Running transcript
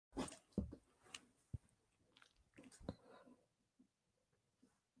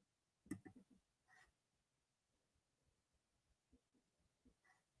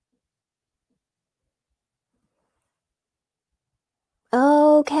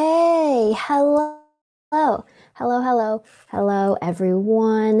Okay, hello,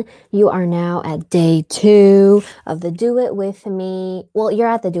 everyone. You are now at day 2 of the Do It With Me. Well, you're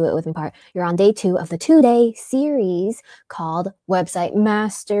at the Do It With Me part. You're on day 2 of the 2-day series called Website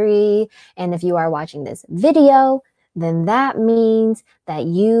Mastery. And if you are watching this video, then that means that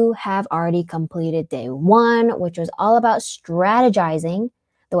you have already completed day 1, which was all about strategizing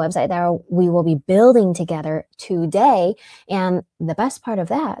the website that we will be building together today. And the best part of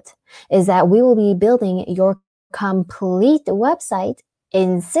that is that we will be building your complete website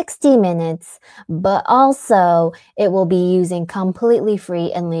in 60 minutes, but also it will be using completely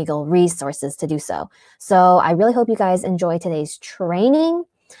free and legal resources to do so. So I really hope you guys enjoy today's training.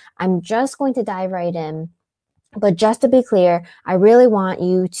 I'm just going to dive right in. But just to be clear, I really want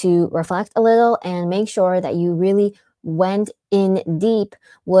you to reflect a little and make sure that you really went in deep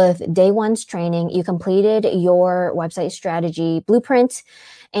with day 1's training. You completed your website strategy blueprint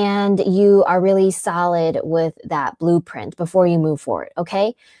and you are really solid with that blueprint before you move forward.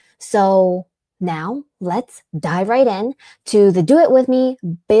 Okay. So now let's dive right in to the Do It With Me,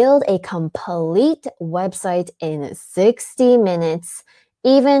 build a complete website in 60 minutes,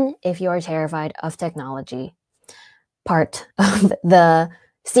 even if you're terrified of technology part of the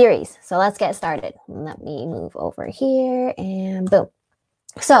series. So let's get started. Let me move over here and boom.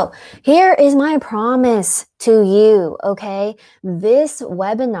 So here is my promise to you, okay? This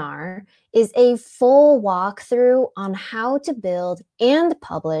webinar is a full walkthrough on how to build and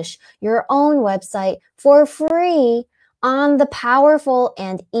publish your own website for free on the powerful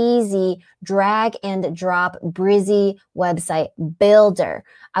and easy drag and drop Brizy website builder.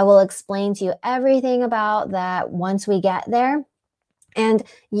 I will explain to you everything about that once we get there. And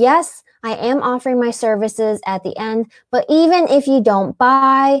yes, I am offering my services at the end, but even if you don't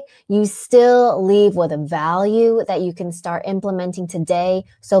buy, you still leave with a value that you can start implementing today.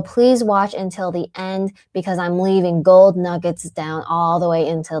 So please watch until the end because I'm leaving gold nuggets down all the way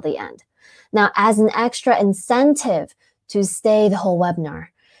until the end. Now, as an extra incentive to stay the whole webinar,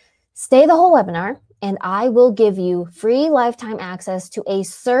 and I will give you free lifetime access to a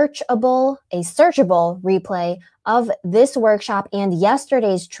searchable replay of this workshop and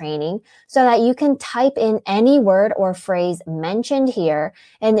yesterday's training so that you can type in any word or phrase mentioned here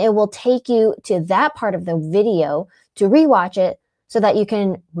and it will take you to that part of the video to rewatch it so that you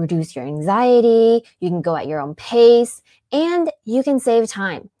can reduce your anxiety, you can go at your own pace, and you can save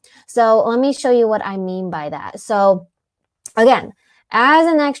time. So let me show you what I mean by that. So again, as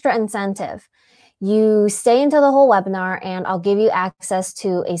an extra incentive, you stay until the whole webinar and I'll give you access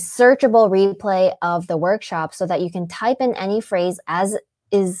to a searchable replay of the workshop so that you can type in any phrase as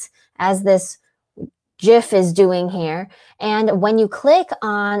this GIF is doing here. And when you click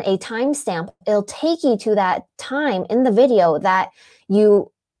on a timestamp, it'll take you to that time in the video that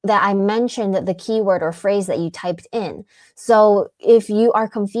I mentioned the keyword or phrase that you typed in. So if you are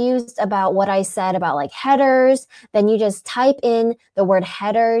confused about what I said about like headers, then you just type in the word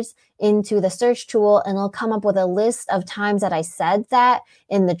headers into the search tool and it'll come up with a list of times that I said that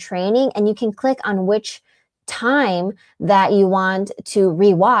in the training, and you can click on which time that you want to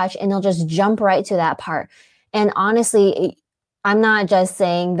rewatch and it'll just jump right to that part. And honestly, I'm not just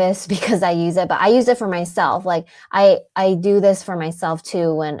saying this because I use it, but I use it for myself. Like I do this for myself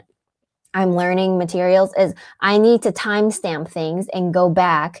too when I'm learning materials, is I need to timestamp things and go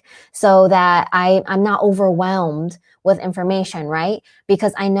back so that I'm not overwhelmed with information, right?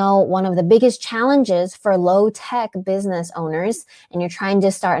 Because I know one of the biggest challenges for low-tech business owners, and you're trying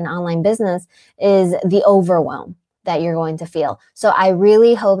to start an online business, is the overwhelm that you're going to feel. So I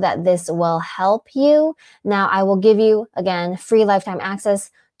really hope that this will help you. Now, I will give you, again, free lifetime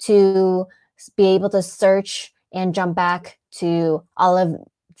access to be able to search and jump back to all of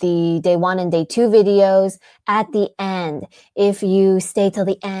the day 1 and day 2 videos at the end. If you stay till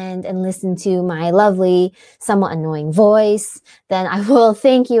the end and listen to my lovely, somewhat annoying voice, then I will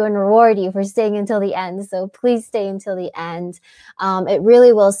thank you and reward you for staying until the end. So please stay until the end. It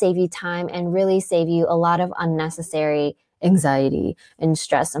really will save you time and really save you a lot of unnecessary anxiety and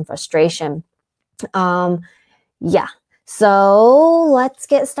stress and frustration. Yeah. So let's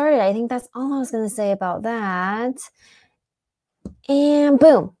get started. I think that's all I was going to say about that. And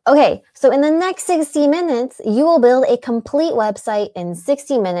boom. Okay, so in the next 60 minutes, you will build a complete website in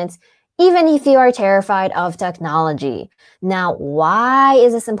 60 minutes, even if you are terrified of technology. Now, why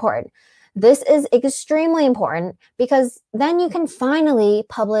is this important? This is extremely important because then you can finally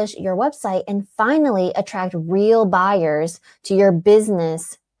publish your website and finally attract real buyers to your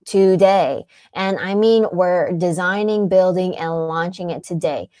business today. And I mean, we're designing, building, and launching it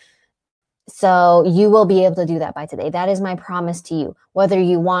today. So you will be able to do that by today. That is my promise to you. Whether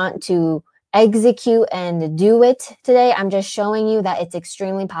you want to execute and do it today, I'm just showing you that it's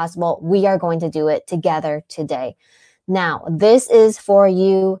extremely possible. We are going to do it together today. Now, this is for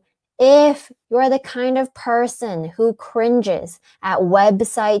you if you're the kind of person who cringes at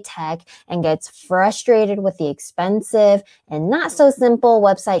website tech and gets frustrated with the expensive and not so simple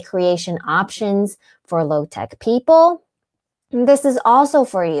website creation options for low-tech people. This is also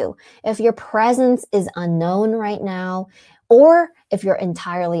for you if your presence is unknown right now, or if you're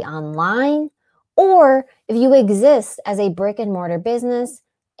entirely online, or if you exist as a brick and mortar business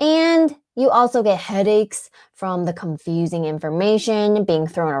and you also get headaches from the confusing information being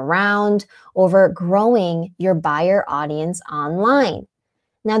thrown around over growing your buyer audience online.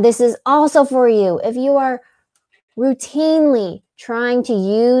 Now, this is also for you if you are routinely trying to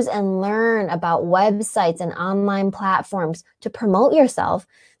use and learn about websites and online platforms to promote yourself,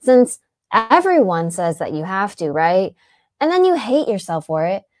 since everyone says that you have to, right? And then you hate yourself for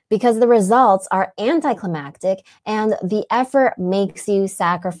it because the results are anticlimactic and the effort makes you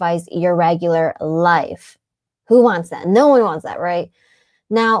sacrifice your regular life. Who wants that? No one wants that, right?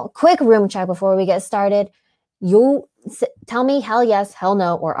 Now, quick room check before we get started. You tell me hell yes, hell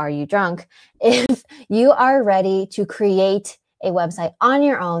no, or are you drunk? If you are ready to create a website on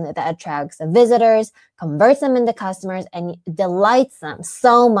your own that attracts visitors, converts them into customers, and delights them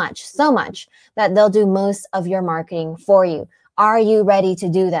so much that they'll do most of your marketing for you. Are you ready to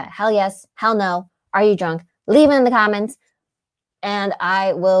do that? Hell yes, hell no, are you drunk? Leave it in the comments. And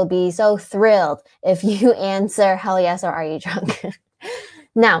I will be so thrilled if you answer hell yes or are you drunk?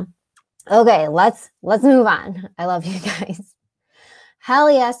 Now, okay, let's move on. I love you guys.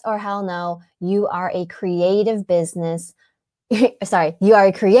 Hell yes or hell no, you are a creative business. Sorry, you are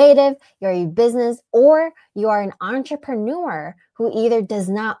a creative, you're a business, or you are an entrepreneur who either does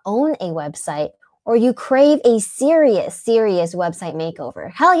not own a website or you crave a serious website makeover.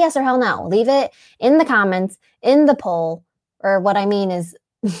 Hell yes or hell no. Leave it in the comments, in the poll, or what I mean is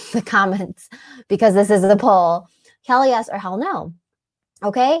the comments, because this is the poll. Hell yes or hell no.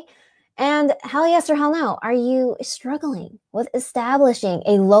 Okay? And hell yes or hell no, are you struggling with establishing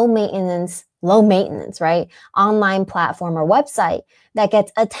a low maintenance, right, online platform or website that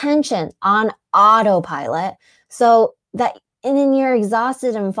gets attention on autopilot so that and then you're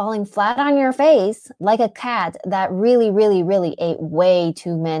exhausted and falling flat on your face like a cat that really ate way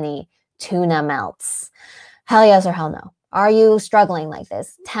too many tuna melts? Hell yes or hell no. Are you struggling like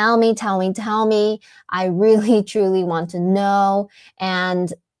this? Tell me. I really, truly want to know.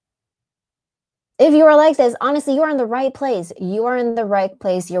 And if you are like this, honestly, you are in the right place. You are in the right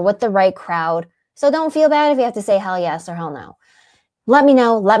place. You're with the right crowd. So don't feel bad if you have to say hell yes or hell no. Let me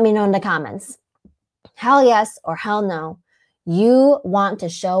know in the comments. Hell yes or hell no. You want to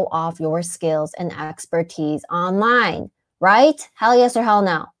show off your skills and expertise online, right? Hell yes or hell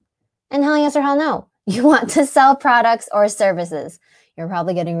no. And hell yes or hell no. You want to sell products or services. You're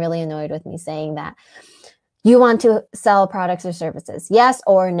probably getting really annoyed with me saying that. You want to sell products or services. Yes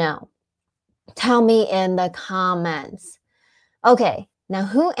or no. Tell me in the comments. Okay, now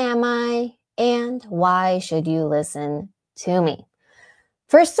who am I and why should you listen to me?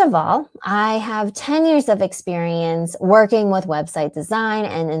 First of all, I have 10 years of experience working with website design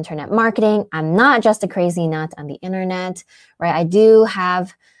and internet marketing. I'm not just a crazy nut on the internet, right? I do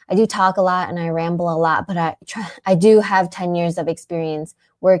talk a lot and I ramble a lot, but I do have 10 years of experience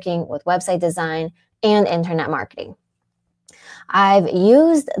working with website design and internet marketing. I've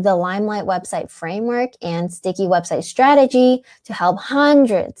used the Limelight website framework and sticky website strategy to help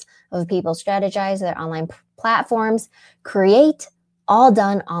hundreds of people strategize their online platforms, create all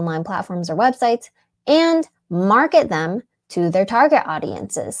done online platforms or websites, and market them to their target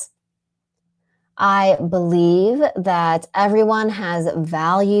audiences. I believe that everyone has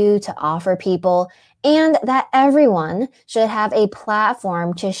value to offer people and that everyone should have a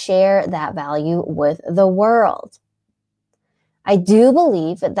platform to share that value with the world. I do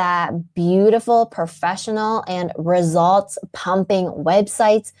believe that beautiful, professional, and results-pumping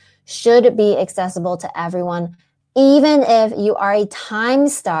websites should be accessible to everyone, even if you are a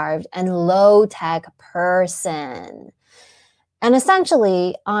time-starved and low-tech person. And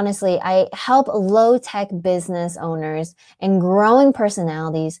essentially, honestly, I help low-tech business owners and growing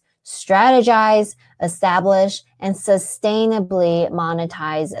personalities strategize, establish, and sustainably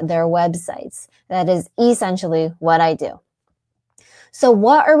monetize their websites. That is essentially what I do. So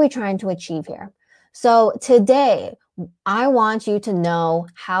what are we trying to achieve here? So today, I want you to know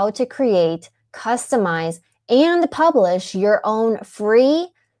how to create, customize, and publish your own free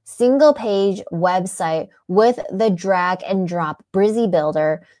single page website with the drag and drop Brizy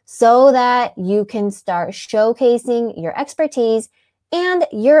Builder so that you can start showcasing your expertise and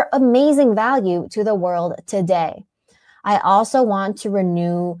your amazing value to the world today. I also want to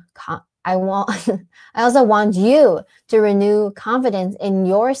renew I also want you to renew confidence in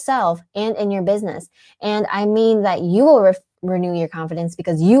yourself and in your business. And I mean that you will renew your confidence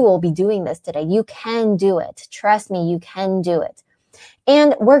because you will be doing this today. You can do it. Trust me, you can do it.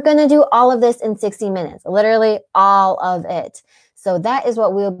 And we're going to do all of this in 60 minutes, literally all of it. So that is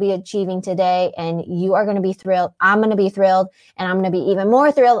what we'll be achieving today. And you are going to be thrilled. I'm going to be thrilled. And I'm going to be even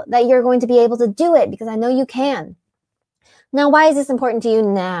more thrilled that you're going to be able to do it because I know you can. Now, why is this important to you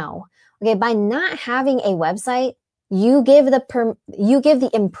now? Okay, by not having a website, you give the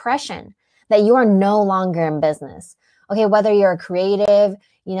impression that you are no longer in business. Okay, whether you're a creative,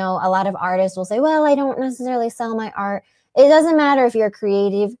 a lot of artists will say, well, I don't necessarily sell my art. It doesn't matter if you're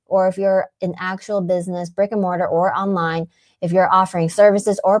creative or if you're an actual business, brick and mortar or online, if you're offering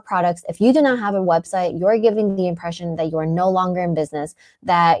services or products. If you do not have a website, you're giving the impression that you are no longer in business,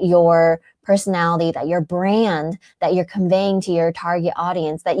 that your personality, that your brand, that you're conveying to your target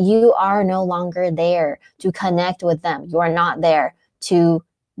audience, that you are no longer there to connect with them. You are not there to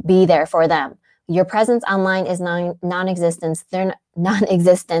be there for them. Your presence online is non-existent. They're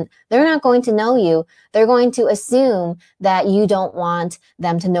non-existent. They're not going to know you. They're going to assume that you don't want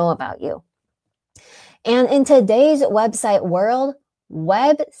them to know about you. And in today's website world,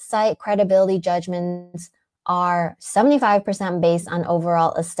 website credibility judgments are 75% based on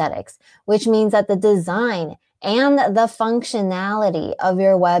overall aesthetics, which means that the design and the functionality of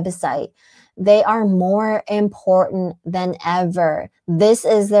your website, they are more important than ever. This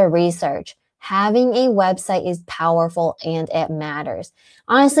is the research. Having a website is powerful and it matters.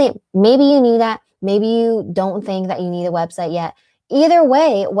 Honestly, maybe you knew that. Maybe you don't think that you need a website yet. Either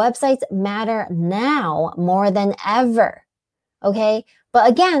way, websites matter now more than ever. Okay. But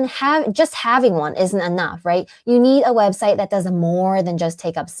again, just having one isn't enough, right? You need a website that does more than just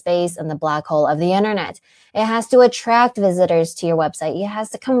take up space in the black hole of the internet. It has to attract visitors to your website. It has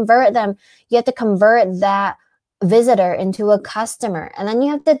to convert them. You have to convert that visitor into a customer. And then you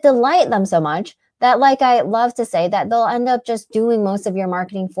have to delight them so much that, like I love to say, that they'll end up just doing most of your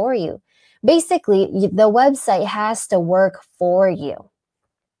marketing for you. Basically, the website has to work for you,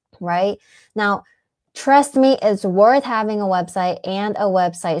 right? Now, trust me, it's worth having a website and a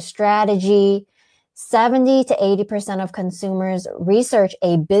website strategy. 70 to 80% of consumers research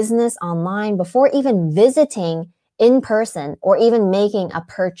a business online before even visiting in person or even making a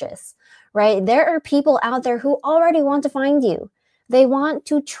purchase, right? There are people out there who already want to find you. They want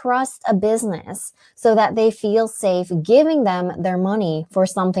to trust a business so that they feel safe giving them their money for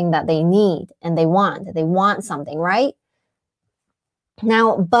something that they need and they want. They want something, right?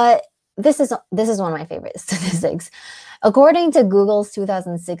 Now, but this is one of my favorite statistics. According to Google's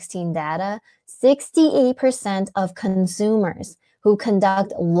 2016 data, 68% of consumers who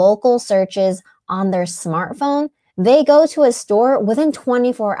conduct local searches on their smartphone, they go to a store within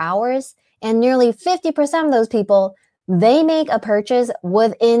 24 hours, and nearly 50% of those people, they make a purchase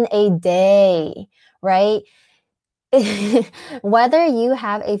within a day, right? Whether you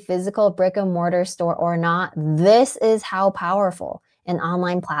have a physical brick and mortar store or not, this is how powerful an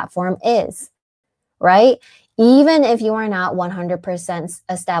online platform is, right? Even if you are not 100%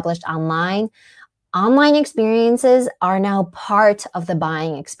 established online, online experiences are now part of the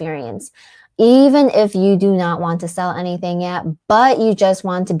buying experience. Even if you do not want to sell anything yet, but you just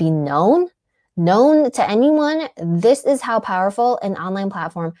want to be known to anyone, this is how powerful an online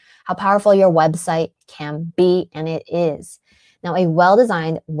platform, how powerful your website can be, and it is. Now, a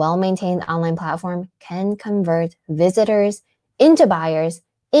well-designed, well-maintained online platform can convert visitors into buyers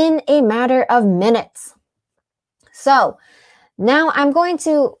in a matter of minutes. So now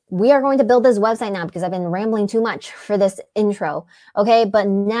we are going to build this website now because I've been rambling too much for this intro. Okay, but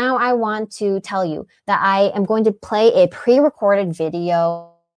now I want to tell you that I am going to play a pre-recorded video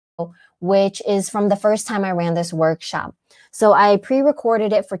which is from the first time I ran this workshop. So I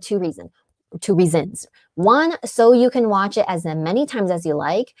pre-recorded it for two reasons. One, so you can watch it as many times as you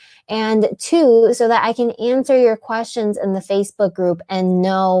like. And two, so that I can answer your questions in the Facebook group and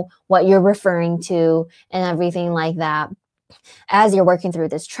know what you're referring to and everything like that as you're working through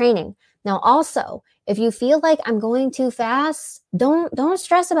this training. Now, also, if you feel like I'm going too fast, don't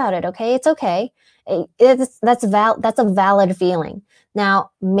stress about it, okay? It's okay. That's a valid feeling.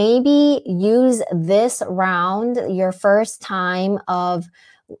 Now, maybe use this round, your first time of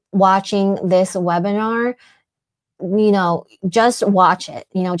watching this webinar, just watch it,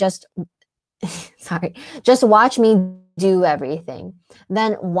 just watch me do everything.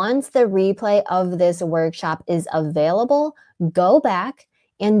 Then once the replay of this workshop is available, go back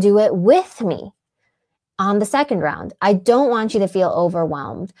and do it with me on the second round. I don't want you to feel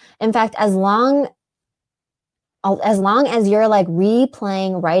overwhelmed. In fact, as long as you're like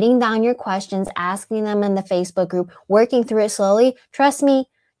replaying, writing down your questions, asking them in the Facebook group, working through it slowly, trust me,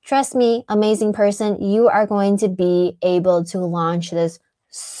 amazing person, you are going to be able to launch this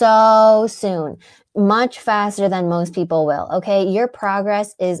so soon, much faster than most people will. Okay, your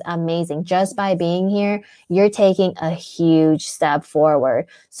progress is amazing. Just by being here, you're taking a huge step forward.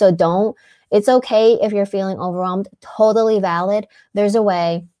 So it's okay if you're feeling overwhelmed, totally valid. There's a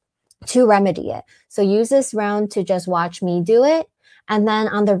way to remedy it. So use this round to just watch me do it. And then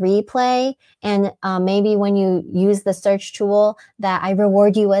on the replay, and maybe when you use the search tool that I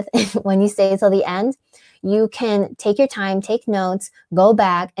reward you with when you stay till the end, you can take your time, take notes, go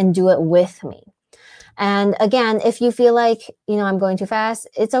back and do it with me. And again, if you feel like, I'm going too fast,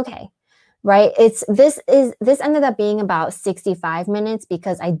 it's okay, right? This ended up being about 65 minutes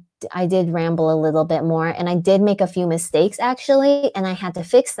because I did ramble a little bit more and I did make a few mistakes actually, and I had to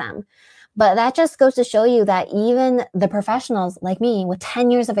fix them. But that just goes to show you that even the professionals like me with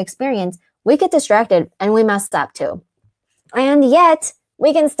 10 years of experience, we get distracted and we messed up too. And yet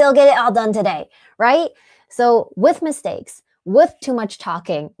we can still get it all done today, right? So with mistakes, with too much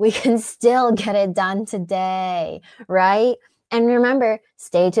talking, we can still get it done today, right? And remember,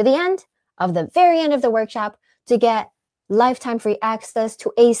 stay to the end of the very end of the workshop to get lifetime free access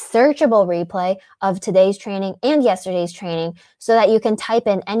to a searchable replay of today's training and yesterday's training so that you can type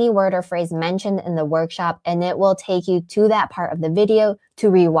in any word or phrase mentioned in the workshop and it will take you to that part of the video to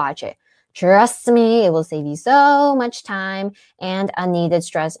rewatch it. Trust me, it will save you so much time and unneeded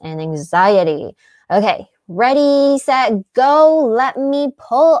stress and anxiety. Okay, ready, set, go. Let me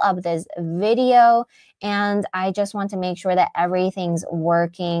pull up this video and I just want to make sure that everything's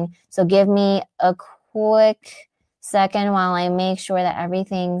working. So give me a quick second while I make sure that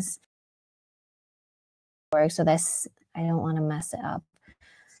everything's works. So I don't want to mess it up.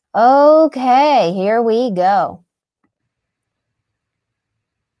 Okay, here we go.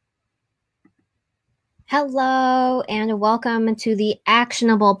 Hello and welcome to the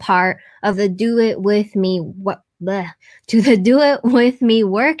actionable part of the Do It With Me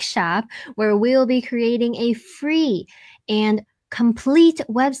workshop, where we'll be creating a free and complete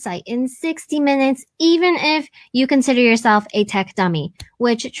website in 60 minutes, even if you consider yourself a tech dummy,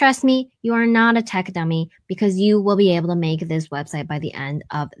 which, trust me, you are not a tech dummy because you will be able to make this website by the end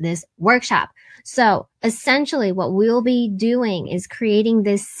of this workshop. So essentially what we'll be doing is creating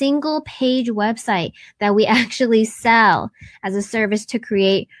this single page website that we actually sell as a service to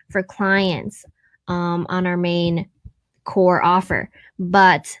create for clients on our main core offer.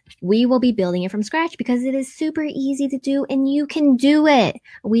 But we will be building it from scratch because it is super easy to do and you can do it.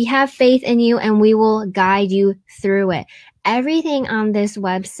 We have faith in you and we will guide you through it. Everything on this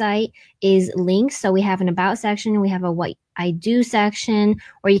website is linked. So we have an about section, we have a what I do section,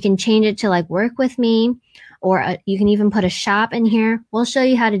 or you can change it to like work with me, or you can even put a shop in here. We'll show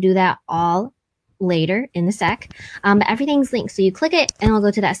you how to do that all later in the sec. But everything's linked. So you click it and it'll go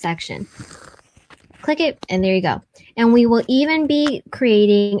to that section. Click it and there you go. And we will even be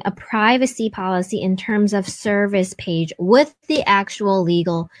creating a privacy policy in terms of service page with the actual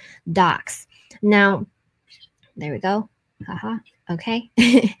legal docs. Now, there we go. Haha. Okay.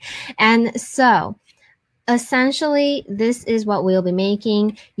 And so essentially, this is what we'll be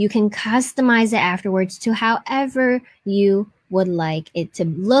making. You can customize it afterwards to however you would like it to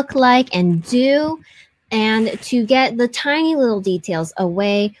look like and do. And to get the tiny little details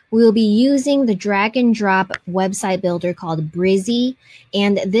away, we will be using the drag and drop website builder called Brizy.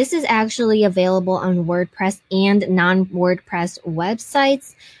 And this is actually available on WordPress and non-WordPress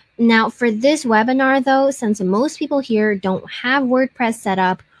websites. Now, for this webinar, though, since most people here don't have WordPress set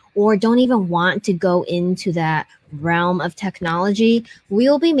up or don't even want to go into that realm of technology,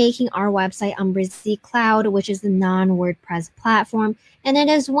 we'll be making our website on Brizy Cloud, which is the non-WordPress platform. And it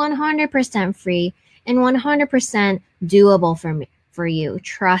is 100% free and 100% doable for you.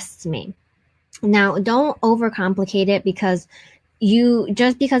 Trust me. Now, don't overcomplicate it because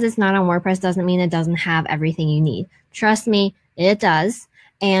just because it's not on WordPress doesn't mean it doesn't have everything you need. Trust me, it does.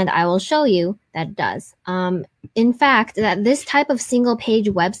 And I will show you that it does. In fact, that this type of single page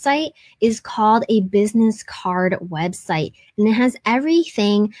website is called a business card website. And it has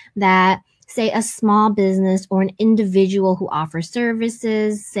everything that, say, a small business or an individual who offers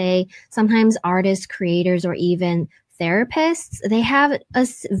services, say sometimes artists, creators, or even therapists, they have a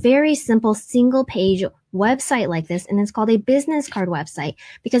very simple single page website like this. And it's called a business card website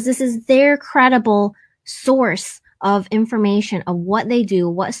because this is their credible source of information of what they do,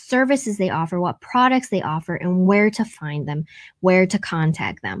 what services they offer, what products they offer, and where to find them, where to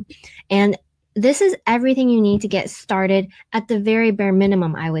contact them. And this is everything you need to get started at the very bare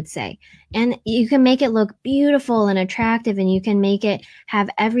minimum, I would say. And you can make it look beautiful and attractive, and you can make it have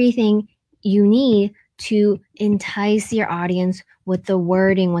everything you need to entice your audience with the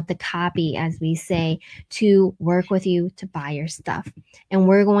wording, with the copy, as we say, to work with you to buy your stuff. And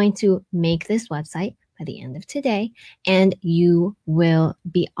we're going to make this website by the end of today, and you will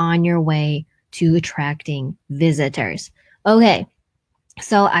be on your way to attracting visitors. Okay,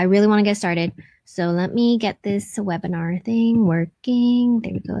 so I really want to get started. So let me get this webinar thing working.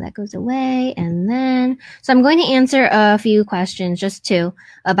 There we go. That goes away. And then, so I'm going to answer a few questions, just two,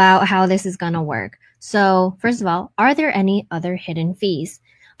 about how this is going to work. So first of all, are there any other hidden fees?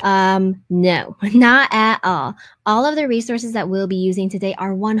 No, not at all. All of the resources that we'll be using today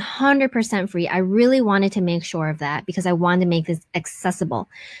are 100% free. I really wanted to make sure of that because I wanted to make this accessible.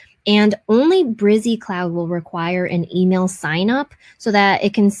 And only Brizy Cloud will require an email sign up so that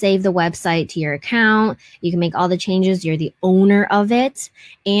it can save the website to your account. You can make all the changes. You're the owner of it.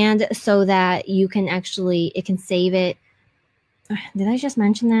 And so that you can actually, it can save it. Did I just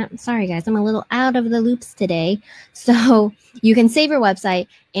mention that? Sorry, guys, I'm a little out of the loops today. So you can save your website,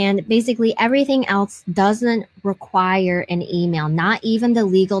 and basically everything else doesn't require an email, not even the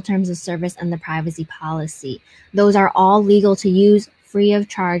legal terms of service and the privacy policy. Those are all legal to use, free of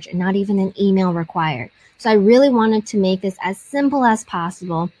charge, and not even an email required. So I really wanted to make this as simple as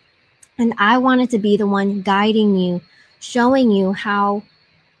possible. And I wanted to be the one guiding you, showing you how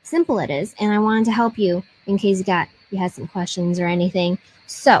simple it is. And I wanted to help you in case you had some questions or anything.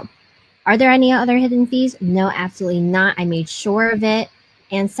 So are there any other hidden fees? No, absolutely not. I made sure of it.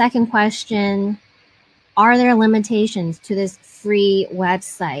 And second question, are there limitations to this free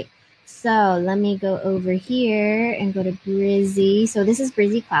website? So let me go over here and go to Brizy. So this is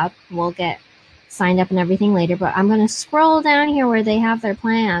Brizy Cloud. We'll get signed up and everything later, but I'm going to scroll down here where they have their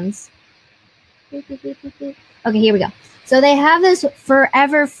plans. Okay, here we go. So they have this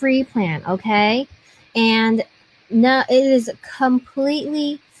forever free plan, okay? And no, it is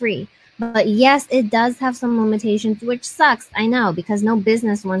completely free. But yes, it does have some limitations, which sucks, I know, because no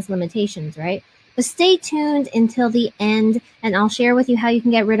business wants limitations, right? But stay tuned until the end, and I'll share with you how you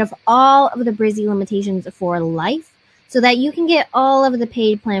can get rid of all of the Brizy limitations for life so that you can get all of the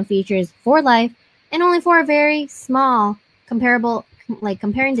paid plan features for life and only for a very small comparable, like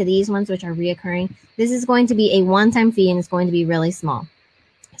comparing to these ones, which are reoccurring. This is going to be a one-time fee, and it's going to be really small.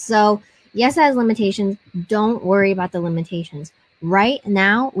 So yes, it has limitations. Don't worry about the limitations. Right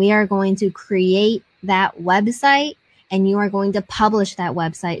now, we are going to create that website, and you are going to publish that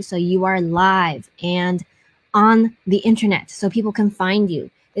website so you are live and on the internet so people can find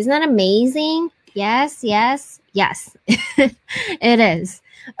you. Isn't that amazing? Yes, yes, yes. It is.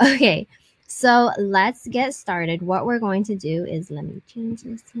 Okay, so let's get started. What we're going to do is, let me change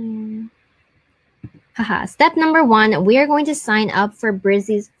this here. Step number one, we are going to sign up for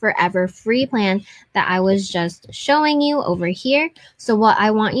Brizy's Forever free plan that I was just showing you over here. So what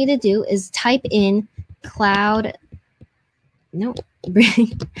I want you to do is type in I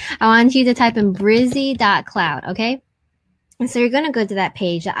want you to type in brizy.cloud, okay? And so you're going to go to that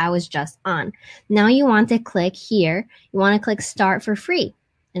page that I was just on. Now you want to click here. You want to click Start for Free.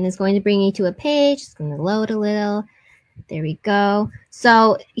 And it's going to bring you to a page. It's going to load a little. There we go.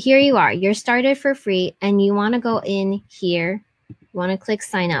 So here you are. You're started for free, and you want to go in here. You want to click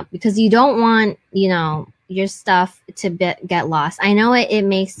Sign Up because you don't want, your stuff to get lost. I know it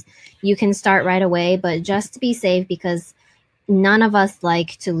makes you can start right away, but just to be safe, because none of us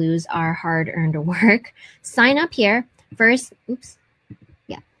like to lose our hard-earned work, sign up here first.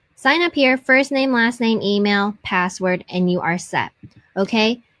 Sign up here, first name, last name, email, password, and you are set.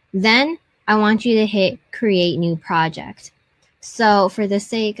 Okay. Then I want you to hit Create New Project. So for the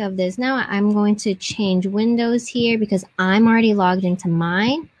sake of this now, I'm going to change windows here because I'm already logged into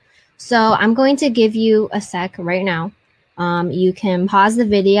mine. So I'm going to give you a sec right now. You can pause the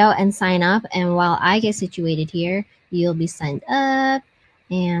video and sign up. And while I get situated here, you'll be signed up.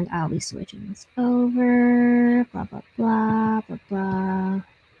 And I'll be switching this over. Blah, blah, blah, blah, blah.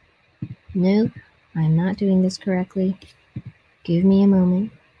 Nope, I'm not doing this correctly. Give me a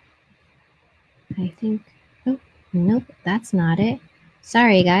moment. I think, oh, nope, that's not it.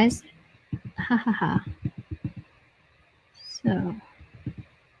 Sorry, guys. Ha ha ha. So,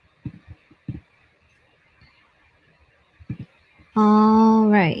 all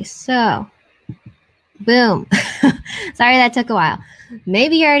right, so, boom. Sorry that took a while.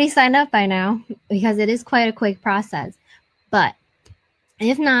 Maybe you already signed up by now because it is quite a quick process. But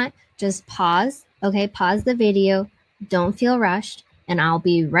if not, just pause. Okay, pause the video. Don't feel rushed. And I'll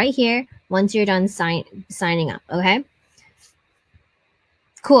be right here once you're done signing up. Okay.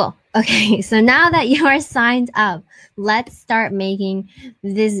 Cool. Okay, so now that you are signed up, let's start making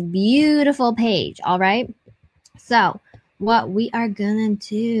this beautiful page. All right. So what we are gonna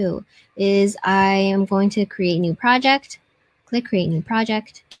do is I am going to create new project. Click create new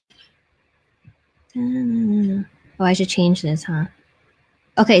project. Oh, I should change this, huh?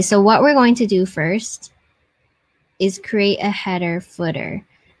 Okay, so what we're going to do first is create a header footer.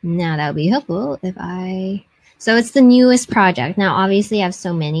 Now that would be helpful if so it's the newest project. Now, obviously I have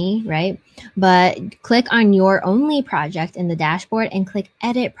so many, right? But click on your only project in the dashboard and click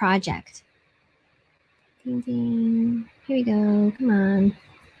edit project. Ding, ding. Here we go, come on.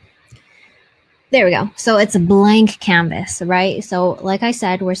 There we go. So it's a blank canvas, right? So like I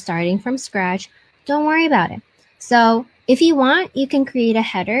said, we're starting from scratch. Don't worry about it. So if you want, you can create a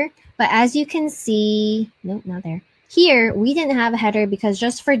header, but as you can see, nope, not there. Here, we didn't have a header because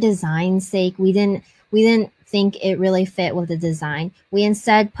just for design's sake, we didn't think it really fit with the design. We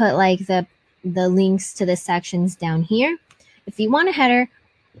instead put like the links to the sections down here. If you want a header,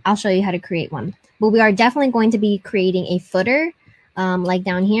 I'll show you how to create one. But we are definitely going to be creating a footer like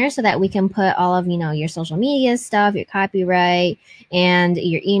down here so that we can put all of, your social media stuff, your copyright, and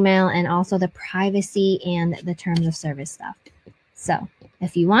your email, and also the privacy and the terms of service stuff. So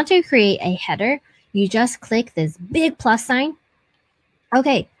if you want to create a header, you just click this big plus sign.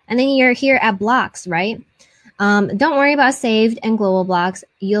 Okay, and then you're here at blocks, right? Don't worry about saved and global blocks.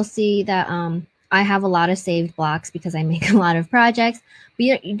 You'll see that I have a lot of saved blocks because I make a lot of projects,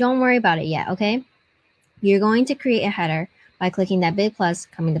 but you don't worry about it yet, okay? You're going to create a header by clicking that big plus,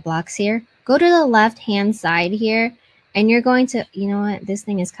 coming to blocks here. Go to the left-hand side here, and you're going to, you know what? This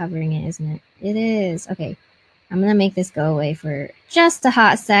thing is covering it, isn't it? It is. Okay, I'm going to make this go away for just a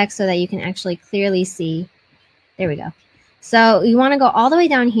hot sec so that you can actually clearly see. There we go. So you want to go all the way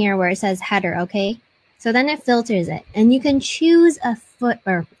down here where it says header, okay? So then it filters it, and you can choose a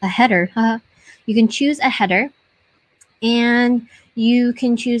header. You can choose a header, and you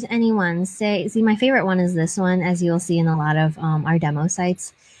can choose any one. See, my favorite one is this one, as you'll see in a lot of our demo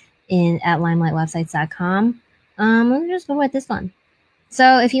sites at limelightwebsites.com. Let's just go with this one.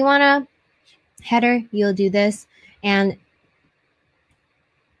 So if you want a header, you'll do this. And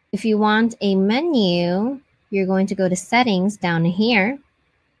if you want a menu, you're going to go to settings down here.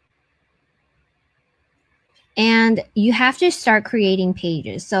 And you have to start creating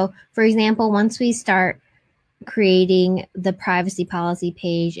pages. So for example, once we start creating the privacy policy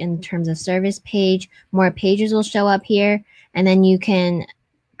page and terms of service page, more pages will show up here, and then you can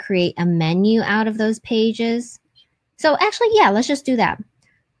create a menu out of those pages. So actually, yeah, let's just do that.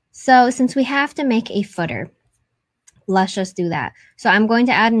 So since we have to make a footer, let's just do that. So I'm going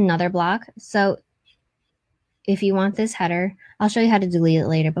to add another block. So if you want this header, I'll show you how to delete it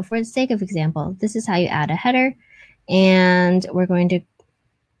later, but for the sake of example, this is how you add a header. And we're going to,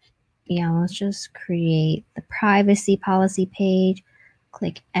 let's just create the privacy policy page.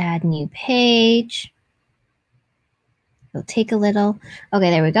 Click add new page. It'll take a little. Okay,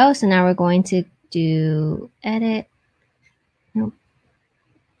 there we go. So now we're going to do edit. Nope.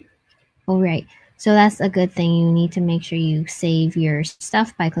 All right. So that's a good thing. You need to make sure you save your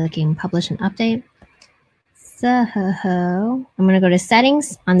stuff by clicking publish and update. So I'm going to go to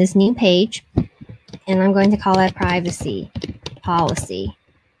settings on this new page, and I'm going to call it privacy policy.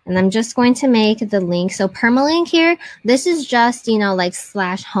 And I'm just going to make the link. So permalink here, this is just, like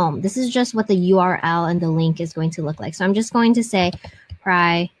 /home. This is just what the URL and the link is going to look like. So I'm just going to say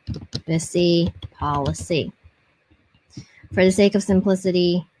privacy policy. For the sake of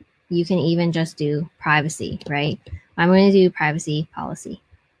simplicity, you can even just do privacy, right? I'm going to do privacy policy.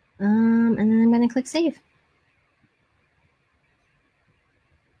 And then I'm going to click save.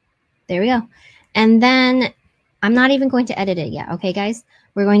 There we go. And then I'm not even going to edit it yet. Okay, guys,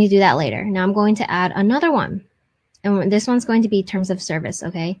 we're going to do that later. Now I'm going to add another one. And this one's going to be terms of service.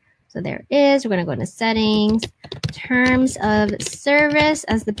 Okay, so there it is. We're going to go into settings, terms of service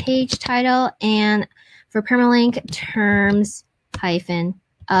as the page title. And for permalink, terms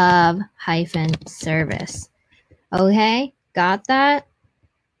 -of service. Okay, got that?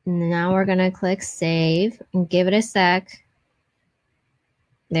 Now we're going to click save and give it a sec.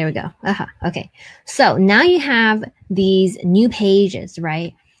 There we go. Okay. So now you have these new pages,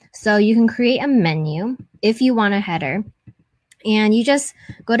 right? So you can create a menu if you want a header, and you just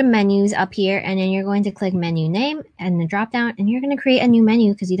go to menus up here, and then you're going to click menu name and the drop down, and you're going to create a new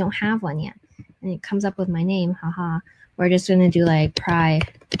menu because you don't have one yet. And it comes up with my name. We're just going to do like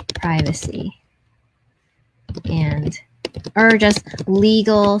privacy and or just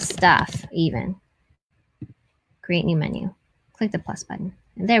legal stuff even. Create new menu. Click the plus button.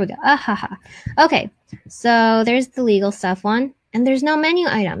 And there we go. Okay, so there's the legal stuff one, and there's no menu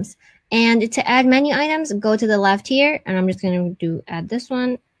items. And to add menu items, go to the left here, and I'm just going to add this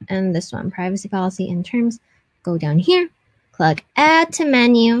one and this one. Privacy policy and terms. Go down here, click add to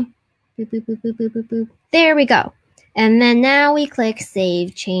menu. Boop, boop, boop, boop, boop, boop, boop. There we go. And then now we click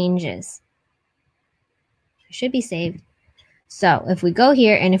save changes. It should be saved. So if we go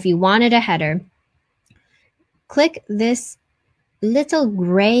here, and if you wanted a header, click this little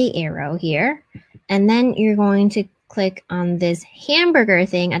gray arrow here, and then you're going to click on this hamburger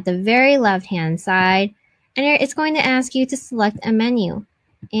thing at the very left-hand side, and it's going to ask you to select a menu.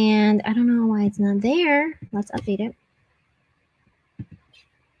 And I don't know why it's not there. Let's update it.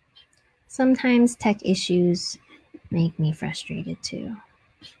 Sometimes tech issues make me frustrated too.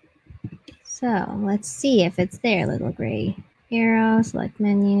 So let's see if it's there. Little gray arrow, select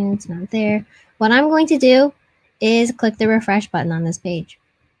menu, it's not there. What I'm going to do is click the refresh button on this page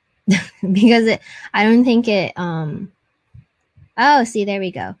because I don't think it, oh, see, there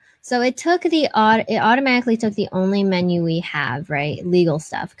we go. So it automatically took the only menu we have, right? Legal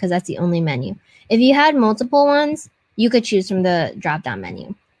stuff, because that's the only menu. If you had multiple ones, you could choose from the drop-down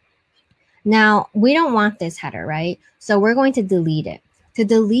menu. Now, we don't want this header, right? So we're going to delete it. To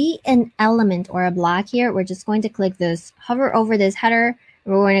delete an element or a block here, we're just going to click this, hover over this header,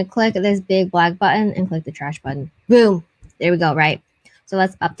 and we're going to click this big black button and click the trash button. Boom. There we go, right? So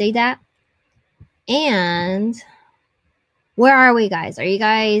let's update that. And where are we, guys? Are you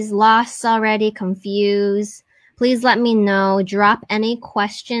guys lost already? Confused? Please let me know. Drop any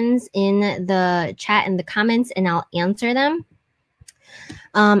questions in the chat in the comments, and I'll answer them.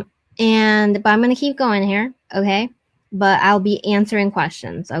 But I'm going to keep going here, okay? But I'll be answering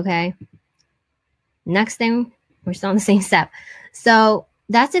questions, okay? Next thing, we're still on the same step. So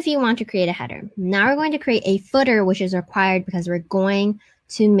that's if you want to create a header. Now we're going to create a footer, which is required because we're going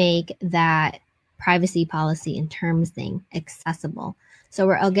to make that privacy policy and terms thing accessible. So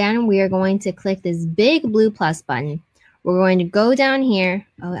we are going to click this big blue plus button. We're going to go down here.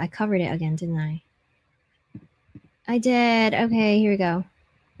 Oh, I covered it again, didn't I? I did. Okay, here we go.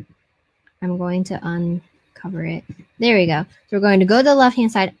 I'm going to uncover it. There we go. So we're going to go to the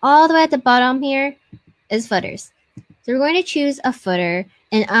left-hand side. All the way at the bottom here is footers. So we're going to choose a footer,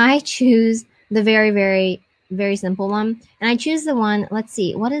 and I choose the very, very, very simple one. And I choose the one, let's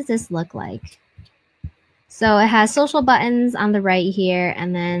see, what does this look like? So it has social buttons on the right here,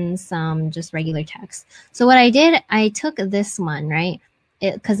 and then some just regular text. So what I did, I took this one, right?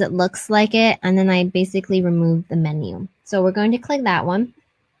 Because it looks like it, and then I basically removed the menu. So we're going to click that one.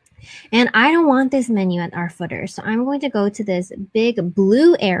 And I don't want this menu at our footer. So I'm going to go to this big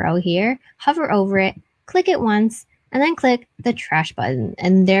blue arrow here, hover over it, click it once, and then click the trash button.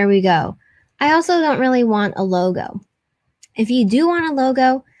 And there we go. I also don't really want a logo. If you do want a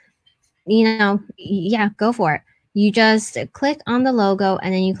logo, you know, yeah, go for it. You just click on the logo,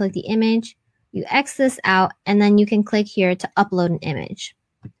 and then you click the image, you X this out, and then you can click here to upload an image.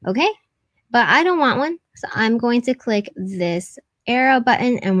 Okay? But I don't want one. So I'm going to click this arrow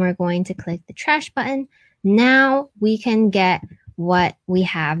button, and we're going to click the trash button. Now we can get what we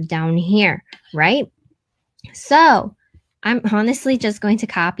have down here, right? So I'm honestly just going to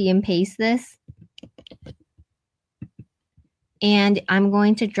copy and paste this. And I'm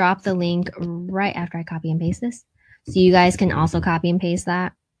going to drop the link right after I copy and paste this. So you guys can also copy and paste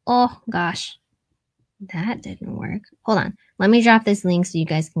that. Oh gosh, that didn't work. Hold on. Let me drop this link so you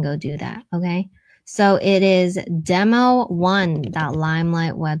guys can go do that, okay? So it is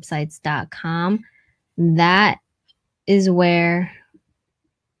demo1.limelightwebsites.com. That is where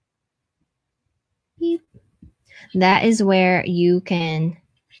you can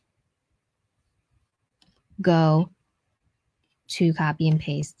go to copy and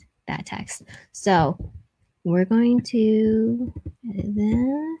paste that text. So we're going to edit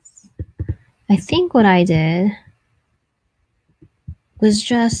this. I think what I did was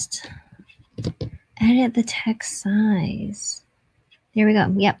just edit the text size. There we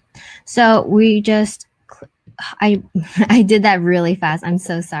go. Yep. So we just, I did that really fast. I'm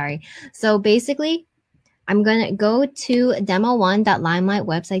so sorry. So basically, I'm going to go to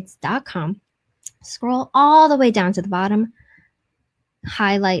demo1.limelightwebsites.com, scroll all the way down to the bottom,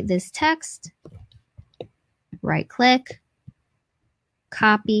 highlight this text, right click,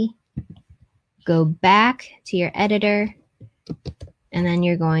 copy, go back to your editor, and then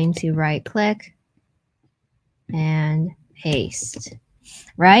you're going to right click and paste,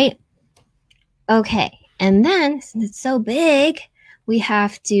 right? Okay, and then since it's so big, we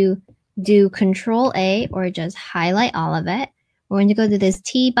have to do Control A or just highlight all of it. We're going to go to this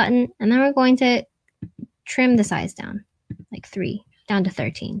T button, and then we're going to trim the size down, like 3, down to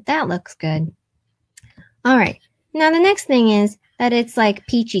 13. That looks good. All right. Now the next thing is that it's like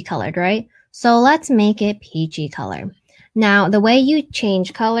peachy colored, right? So let's make it peachy color. Now the way you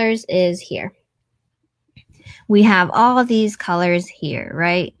change colors is here. We have all of these colors here,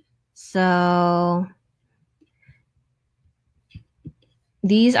 right? So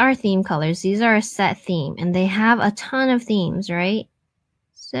these are theme colors. These are a set theme, and they have a ton of themes, right?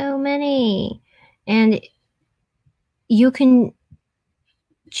 So many. And you can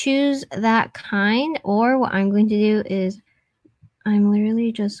choose that kind, or what I'm going to do is I'm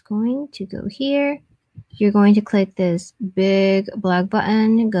literally just going to go here. You're going to click this big black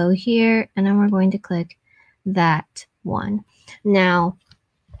button, go here, and then we're going to click that one. Now,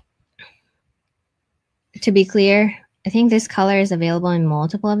 to be clear, I think this color is available in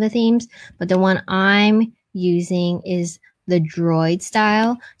multiple of the themes, but the one I'm using is the droid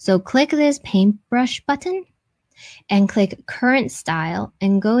style. So click this paintbrush button and click current style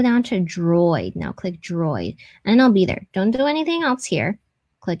and go down to droid. Now click droid and it'll be there. Don't do anything else here.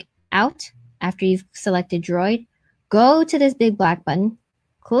 Click out after you've selected droid. Go to this big black button,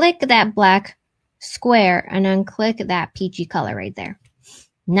 click that black square, and then click that peachy color right there.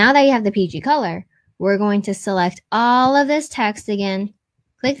 Now that you have the peachy color, we're going to select all of this text again.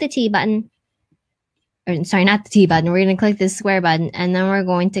 Click the T button. Or, sorry, not the T button. We're going to click this square button, and then we're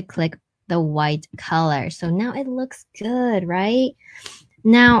going to click the white color. So now it looks good, right?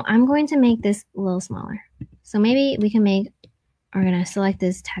 Now I'm going to make this a little smaller. So maybe we can we're going to select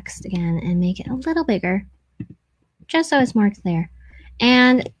this text again and make it a little bigger, just so it's more clear.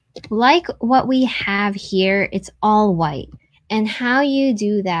 And like what we have here, it's all white. And how you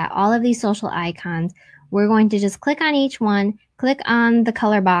do that, all of these social icons, we're going to just click on each one, click on the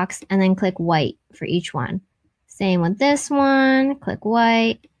color box, and then click white for each one. Same with this one, click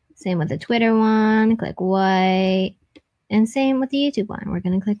white. Same with the Twitter one, click white. And same with the YouTube one, we're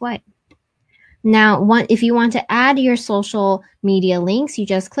going to click white. Now, if you want to add your social media links, you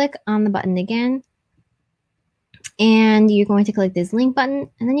just click on the button again. And you're going to click this link button,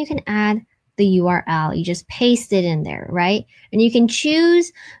 and then you can add the URL. You just paste it in there, right? And you can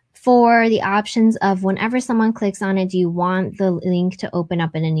choose for the options of whenever someone clicks on it, do you want the link to open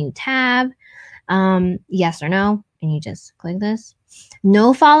up in a new tab? Yes or no? And you just click this.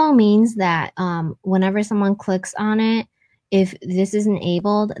 No follow means that whenever someone clicks on it, if this is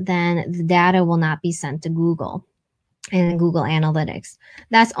enabled, then the data will not be sent to Google and Google Analytics.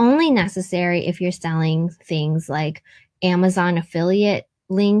 That's only necessary if you're selling things like Amazon affiliate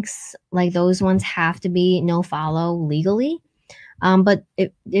links, like those ones have to be no follow legally. But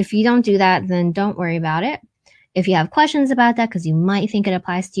if you don't do that, then don't worry about it. If you have questions about that, because you might think it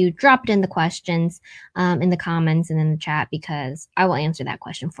applies to you, drop it in the questions in the comments and in the chat, because I will answer that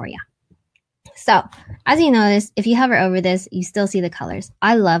question for you. So as you notice, if you hover over this, you still see the colors.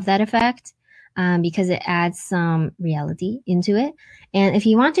 I love that effect because it adds some reality into it. And if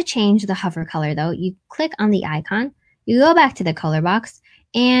you want to change the hover color though, you click on the icon, you go back to the color box,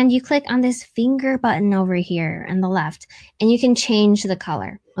 and you click on this finger button over here on the left, and you can change the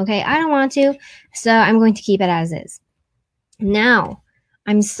color. Okay, I don't want to, so I'm going to keep it as is. Now,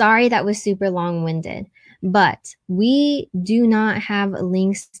 I'm sorry that was super long-winded, but we do not have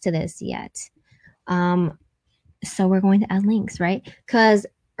links to this yet. So we're going to add links, right? Because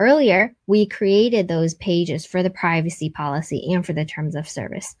earlier we created those pages for the privacy policy and for the terms of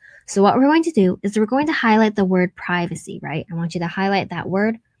service. So what we're going to do is we're going to highlight the word privacy, right? I want you to highlight that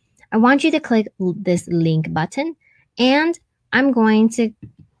word. I want you to click this link button, and I'm going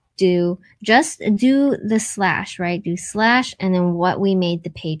to just do the slash, right? Do slash and then what we made the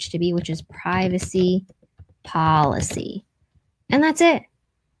page to be, which is privacy policy. And that's it.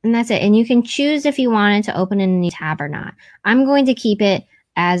 And that's it. And you can choose if you wanted to open in a new tab or not. I'm going to keep it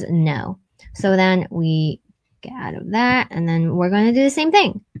as no. So then we get out of that, and then we're going to do the same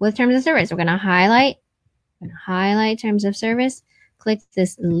thing with terms of service. We're going to highlight terms of service, click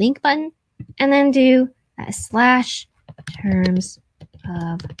this link button, and then do that slash terms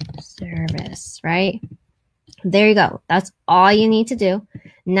of service, right? There you go. That's all you need to do.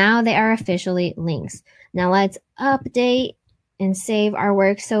 Now they are officially links. Now let's update and save our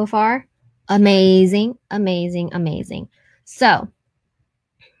work so far. Amazing, amazing, amazing. So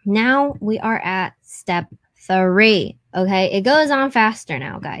now we are at step 3. Okay, it goes on faster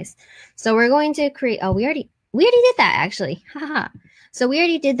now, guys. So we're going to create. Oh, we already did that actually. Haha. So we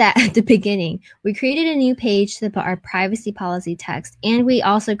already did that at the beginning. We created a new page to put our privacy policy text, and we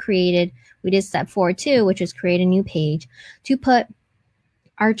also we did step 4 too, which is create a new page to put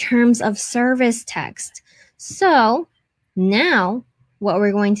our terms of service text. So now what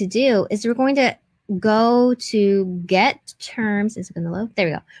we're going to do is we're going to go to get terms. Is it going to load? There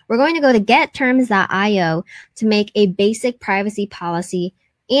we go. We're going to go to getterms.io to make a basic privacy policy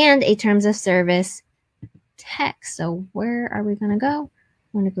and a terms of service text. So where are we going to go?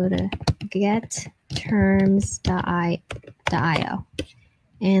 I'm going to go to getterms.io.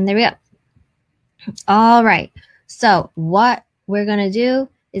 And there we go. All right. So what we're going to do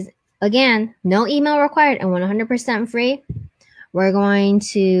is, again, no email required and 100% free. We're going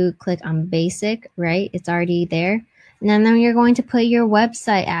to click on basic, right? It's already there. And then you're going to put your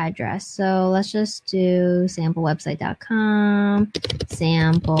website address. So let's just do samplewebsite.com.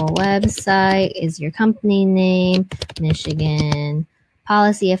 Sample website is your company name. Michigan.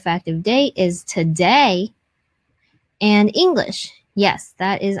 Policy effective date is today. And English. Yes,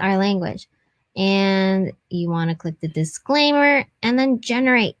 that is our language. And you want to click the disclaimer and then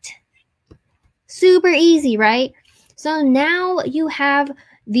generate. Super easy, right? So now you have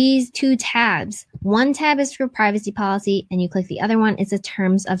these two tabs. One tab is for privacy policy and you click the other one. It's a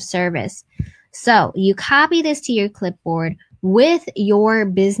terms of service. So you copy this to your clipboard with your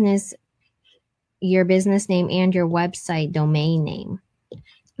business name and your website domain name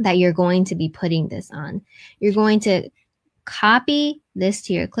that you're going to be putting this on. You're going to copy this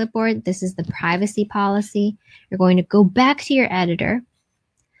to your clipboard. This is the privacy policy. You're going to go back to your editor.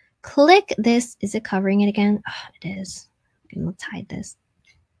 Click this. Is it covering it again? Oh, it is. Okay, let's hide this.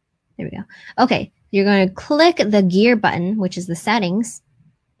 There we go. Okay, you're going to click the gear button, which is the settings.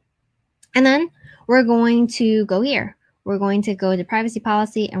 And then we're going to go here. We're going to go to privacy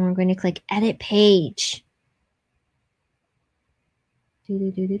policy and we're going to click edit page.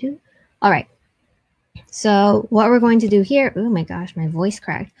 All right. So what we're going to do here, oh my gosh, my voice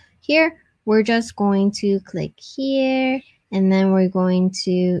cracked. Here, we're just going to click here, and then we're going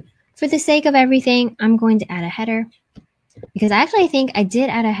to, for the sake of everything, I'm going to add a header. Because actually I think I did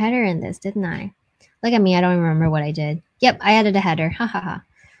add a header in this, didn't I? Look at me, I don't even remember what I did. Yep, I added a header, ha ha ha.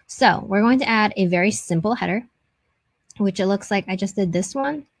 So we're going to add a very simple header, which it looks like I just did this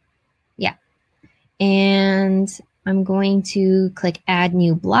one. Yeah. And I'm going to click add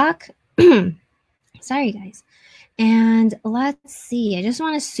new block. Sorry, guys. And let's see. I just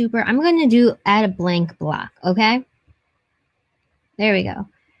want to I'm going to add a blank block. Okay. There we go.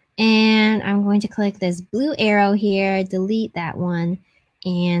 And I'm going to click this blue arrow here, delete that one.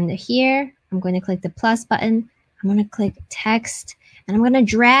 And here, I'm going to click the plus button. I'm going to click text and I'm going to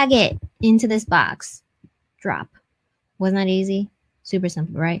drag it into this box. Drop. Wasn't that easy? Super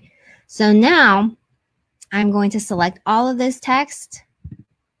simple, right? So now I'm going to select all of this text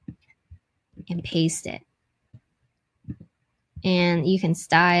and paste it. And you can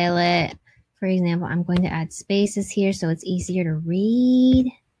style it. For example, I'm going to add spaces here so it's easier to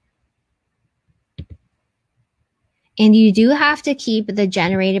read. And you do have to keep the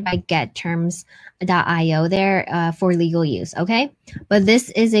generated by getterms.io there for legal use, okay? But this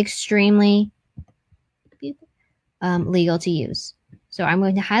is extremely legal to use. So I'm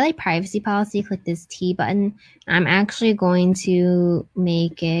going to highlight privacy policy, click this T button. I'm actually going to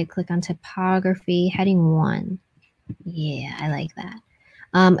make it, click on typography, heading 1. Yeah, I like that.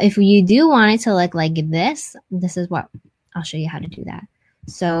 If you do want it to look like this is what, I'll show you how to do that.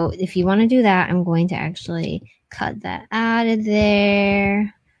 So if you want to do that, I'm going to actually cut that out of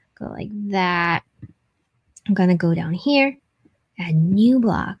there, go like that. I'm going to go down here, add new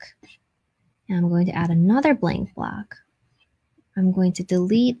block, and I'm going to add another blank block. I'm going to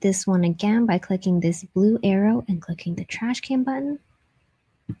delete this one again by clicking this blue arrow and clicking the trash can button.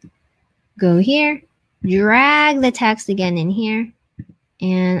 Go here, drag the text again in here,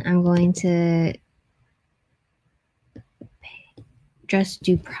 and I'm going to just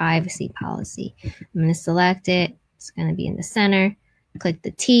do privacy policy. I'm going to select it. It's going to be in the center. Click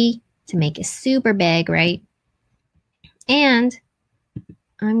the T to make it super big, right? And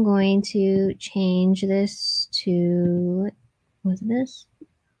I'm going to change this to, was this?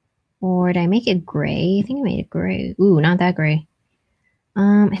 Or did I make it gray? I think I made it gray. Ooh, not that gray.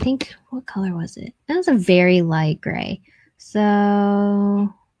 I think, what color was it? It was a very light gray.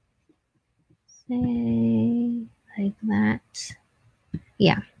 So, say like that.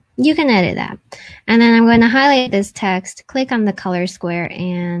 Yeah, you can edit that. And then I'm going to highlight this text, click on the color square,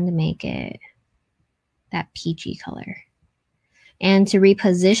 and make it that peachy color. And to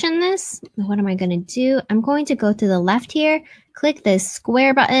reposition this, what am I going to do? I'm going to go to the left here, click this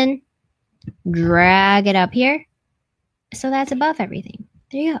square button, drag it up here. So that's above everything.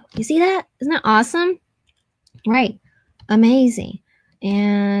 There you go. You see that? Isn't that awesome? Right. Amazing.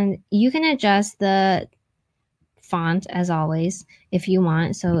 And you can adjust the font as always if you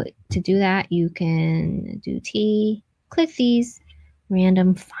want. So to do that, you can do T, click these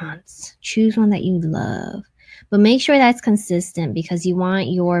random fonts. Choose one that you love. But make sure that's consistent because you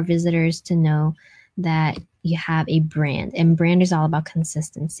want your visitors to know that you have a brand. And brand is all about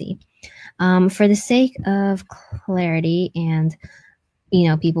consistency. For the sake of clarity and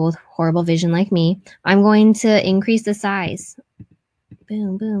people with horrible vision like me, I'm going to increase the size.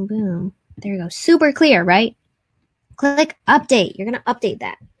 Boom, boom, boom. There you go. Super clear, right? Click update. You're going to update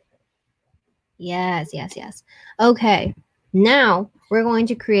that. Yes, yes, yes. Okay. Now we're going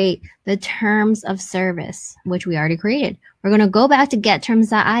to create the terms of service, which we already created. We're going to go back to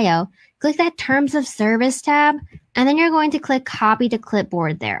getterms.io, click that terms of service tab, and then you're going to click copy to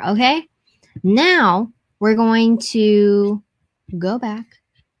clipboard there. Okay. Now we're going to go back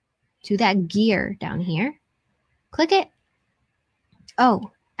to that gear down here. Click it.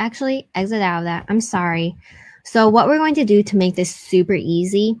 Oh, actually exit out of that. I'm sorry. So what we're going to do to make this super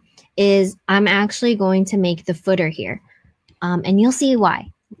easy is I'm actually going to make the footer here. And you'll see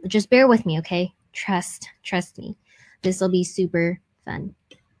why. Just bear with me, okay? Trust me. This will be super fun.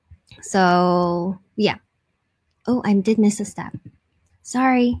 So yeah. Oh, I did miss a step.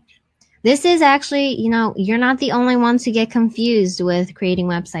 Sorry. This is actually, you're not the only ones who get confused with creating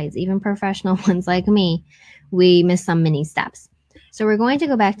websites. Even professional ones like me, we miss some mini steps. So we're going to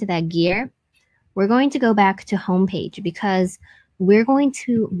go back to that gear. We're going to go back to homepage because we're going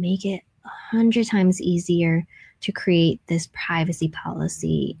to make it 100 times easier to create this privacy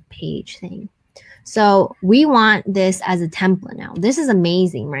policy page thing. So we want this as a template now. This is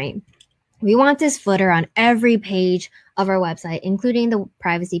amazing, right? We want this footer on every page of our website, including the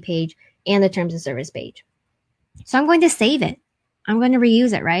privacy page and the terms of service page. So I'm going to save it. I'm going to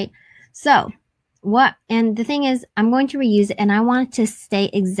reuse it, right? So and the thing is, I'm going to reuse it and I want it to stay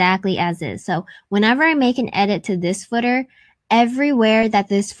exactly as is. So whenever I make an edit to this footer, everywhere that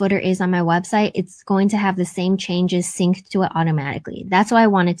this footer is on my website, it's going to have the same changes synced to it automatically. That's what I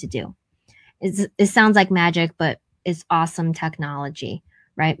wanted to do. It sounds like magic, but it's awesome technology,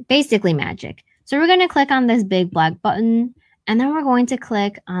 right? Basically magic. So we're going to click on this big black button, and then we're going to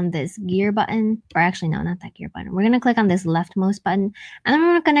click on this gear button, or actually, no, not that gear button. We're going to click on this leftmost button, and then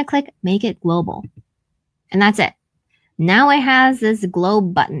we're going to click make it global. And that's it. Now it has this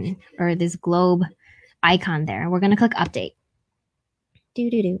globe button, or this globe icon there. We're going to click update.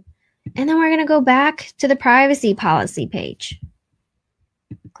 And then we're going to go back to the privacy policy page.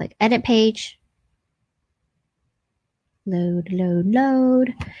 Click edit page.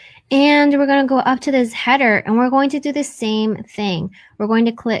 Load. And we're going to go up to this header and we're going to do the same thing. We're going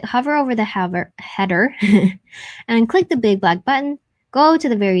to hover over the header and click the big black button. Go to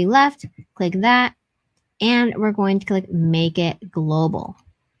the very left, click that, and we're going to click make it global.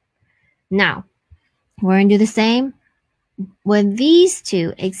 Now, we're going to do the same with these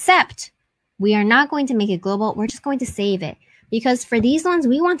two, except we are not going to make it global. We're just going to save it because for these ones,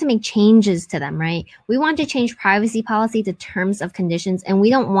 we want to make changes to them, right? We want to change privacy policy to terms of conditions, and we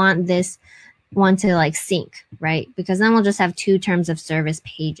don't want this one to sync, right? Because then we'll just have two terms of service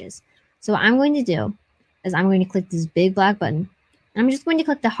pages. So what I'm going to do is I'm going to click this big black button. And I'm just going to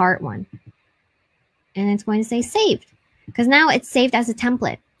click the heart one. And it's going to say saved because now it's saved as a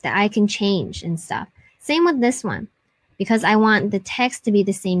template that I can change and stuff. Same with this one. Because I want the text to be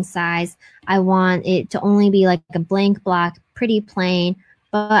the same size. I want it to only be like a blank block, pretty plain,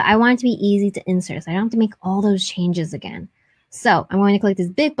 but I want it to be easy to insert. So I don't have to make all those changes again. So I'm going to click this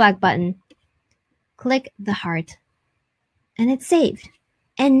big black button, click the heart, and it's saved.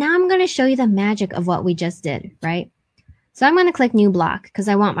 And now I'm going to show you the magic of what we just did, right? So I'm going to click new block because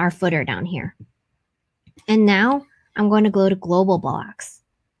I want our footer down here. And now I'm going to go to global blocks.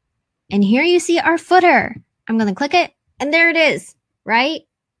 And here you see our footer. I'm going to click it. And there it is, right?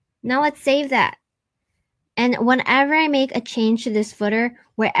 Now let's save that. And whenever I make a change to this footer,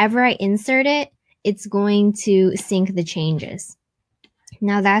 wherever I insert it, it's going to sync the changes.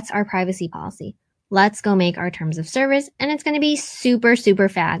 Now that's our privacy policy. Let's go make our terms of service, and it's going to be super, super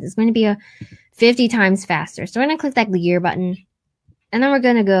fast. It's going to be 50 times faster. So we're going to click that gear button, and then we're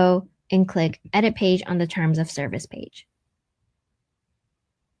going to go and click edit page on the terms of service page.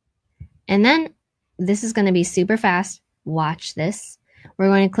 And then this is going to be super fast. Watch this. We're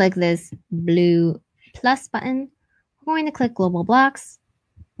going to click this blue plus button. We're going to click global blocks.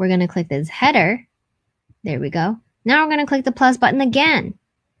 We're going to click this header. There we go. Now we're going to click the plus button again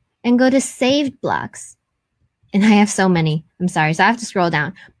and go to saved blocks. And I have so many. I'm sorry. So I have to scroll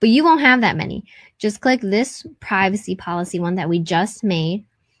down, but you won't have that many. Just click this privacy policy one that we just made.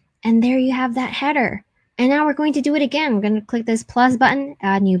 And there you have that header. And now we're going to do it again. We're going to click this plus button,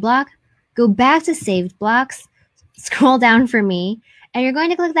 add new block, go back to saved blocks, scroll down for me, and you're going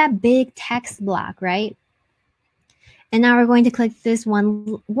to click that big text block, right? And now we're going to click this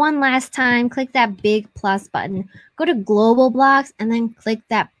one last time. Click that big plus button. Go to global blocks and then click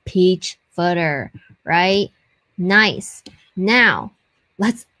that page footer, right? Nice. Now,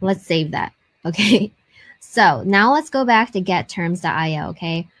 let's save that, okay? So now let's go back to getterms.io,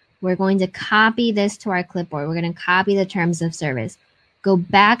 okay? We're going to copy this to our clipboard. We're going to copy the terms of service. Go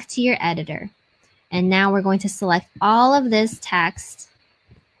back to your editor. And now we're going to select all of this text.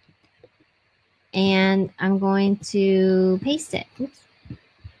 And I'm going to paste it. Oops.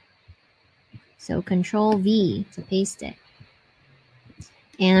 So Control V to paste it.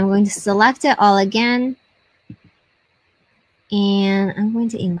 And I'm going to select it all again. And I'm going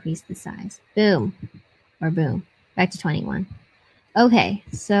to increase the size. Boom. Or boom. Back to 21. Okay,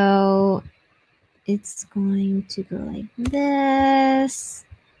 so it's going to go like this.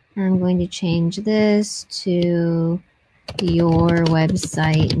 I'm going to change this to your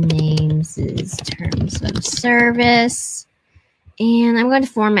website names is terms of service. And I'm going to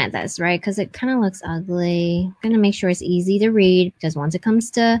format this, right? Because it kind of looks ugly. I'm going to make sure it's easy to read because once it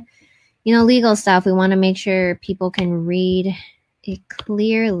comes to, you know, legal stuff, we want to make sure people can read it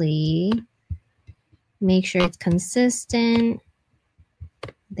clearly. Make sure it's consistent.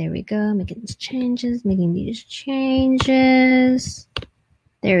 There we go. Making these changes.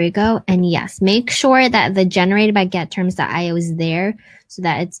 There we go. And yes, make sure that the generated by getterms.io is there so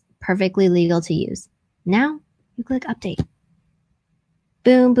that it's perfectly legal to use. Now you click update.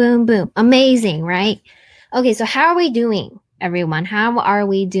 Boom, boom, boom. Amazing, right? Okay, so how are we doing, everyone? How are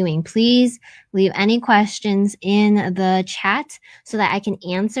we doing? Please leave any questions in the chat so that I can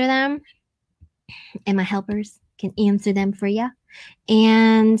answer them and my helpers can answer them for you.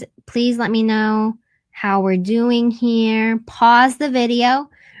 And please let me know how we're doing here. Pause the video.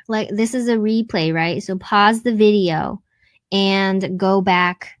 Like this is a replay, right? So pause the video and go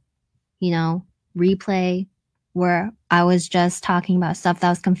back, you know, replay where I was just talking about stuff that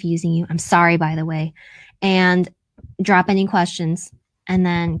was confusing you. I'm sorry, by the way. And drop any questions and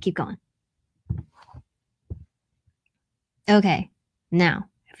then keep going. Okay. Now,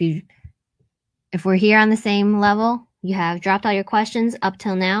 if we're here on the same level, you have dropped all your questions up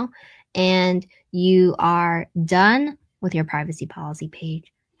till now, and you are done with your privacy policy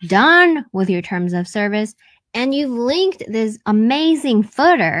page, done with your terms of service, and you've linked this amazing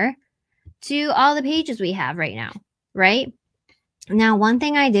footer to all the pages we have right now, right? Now, one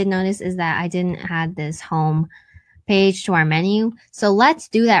thing I did notice is that I didn't add this home page to our menu. So let's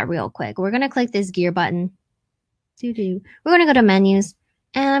do that real quick. We're going to click this gear button. We're going to go to menus,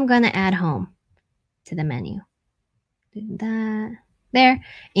 and I'm going to add home to the menu. Do that there.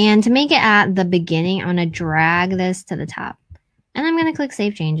 And to make it at the beginning, I'm going to drag this to the top. And I'm going to click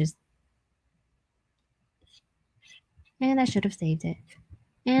Save Changes. And that should have saved it.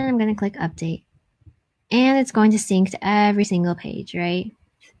 And I'm going to click Update. And it's going to sync to every single page, right?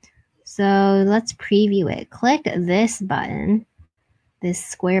 So let's preview it. Click this button, this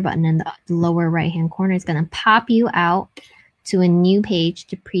square button in the lower right-hand corner. It's going to pop you out to a new page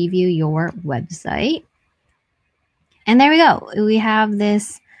to preview your website. And there we go. We have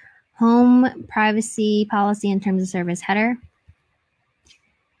this home privacy policy and terms of service header.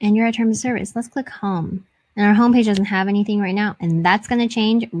 And you're at terms of service. Let's click home. And our home page doesn't have anything right now. And that's going to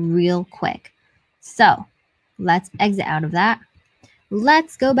change real quick. So let's exit out of that.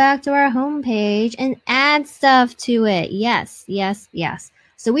 Let's go back to our home page and add stuff to it. Yes, yes, yes.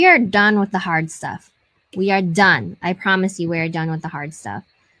 So we are done with the hard stuff. We are done. I promise you we are done with the hard stuff.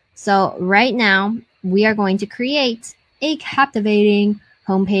 So right now, we are going to create a captivating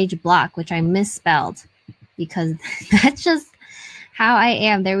homepage block, which I misspelled because that's just how I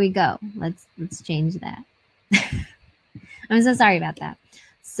am. There we go. Let's change that. I'm so sorry about that.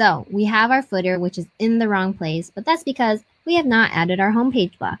 So we have our footer, which is in the wrong place, but that's because we have not added our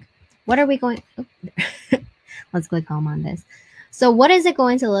homepage block. What are we going? Oh, let's click home on this. So what is it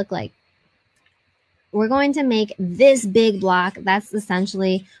going to look like? We're going to make this big block. That's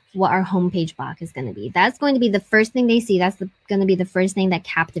essentially what our homepage block is going to be. That's going to be the first thing they see. That's going to be the first thing that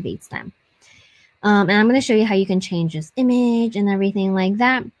captivates them. And I'm going to show you how you can change this image and everything like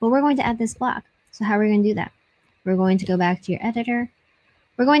that. But we're going to add this block. So how are we going to do that? We're going to go back to your editor.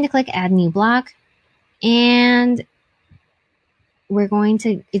 We're going to click Add New Block. And we're going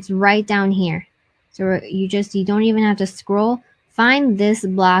to, it's right down here. So you don't even have to scroll. Find this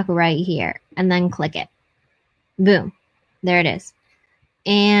block right here and then click it. Boom. There it is.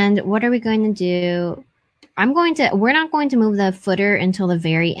 And what are we going to do? We're not going to move the footer until the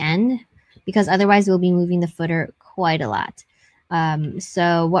very end because otherwise we'll be moving the footer quite a lot.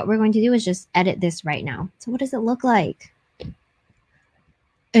 So what we're going to do is just edit this right now. So what does it look like?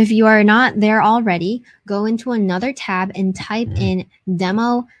 If you are not there already, go into another tab and type in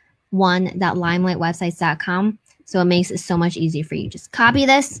demo1.limelightwebsites.com. So it makes it so much easier for you. Just copy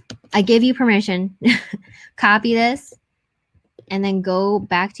this. I give you permission. Copy this and then go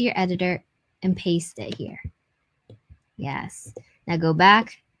back to your editor and paste it here. Yes. Now go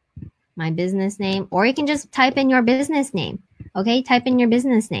back, my business name, or you can just type in your business name. Okay, type in your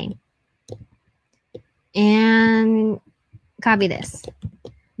business name. And copy this.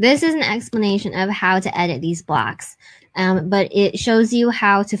 This is an explanation of how to edit these blocks, but it shows you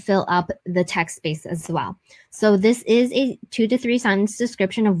how to fill up the text space as well. So this is a 2 to 3 sentence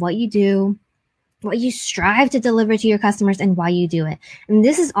description of what you do, what you strive to deliver to your customers, and why you do it. And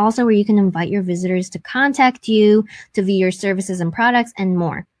this is also where you can invite your visitors to contact you, to view your services and products, and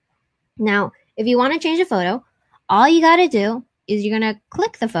more. Now, if you want to change a photo, all you got to do is you're going to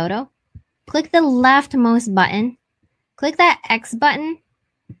click the photo, click the leftmost button, click that X button,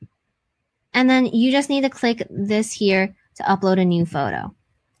 and then you just need to click this here to upload a new photo.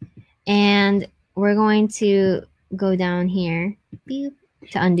 And we're going to go down here beep,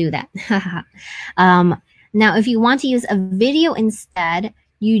 to undo that. Now, if you want to use a video instead,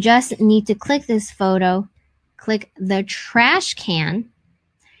 you just need to click this photo, click the trash can,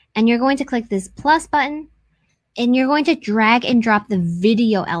 and you're going to click this plus button, and you're going to drag and drop the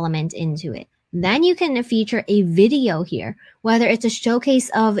video element into it. Then you can feature a video here, whether it's a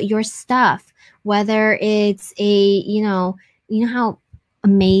showcase of your stuff, whether it's a, you know how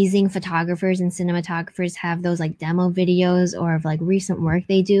amazing photographers and cinematographers have those like demo videos or of like recent work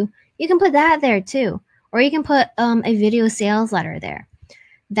they do. You can put that there too. Or you can put a video sales letter there.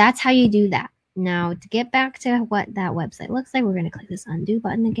 That's how you do that. Now, to get back to what that website looks like, we're going to click this undo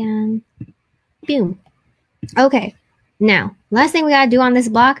button again. Boom. Okay. Now, last thing we got to do on this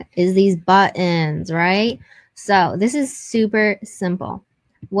block is these buttons, right? So this is super simple.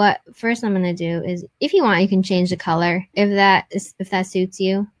 What first I'm going to do is, if you want, you can change the color if that suits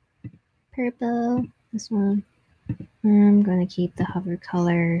you. Purple, this one. I'm going to keep the hover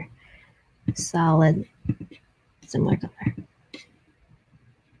color solid, similar color.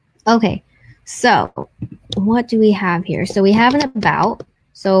 Okay, so what do we have here? So we have an about.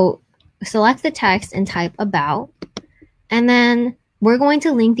 So select the text and type about. And then we're going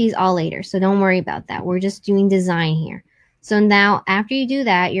to link these all later, so don't worry about that. We're just doing design here. So now after you do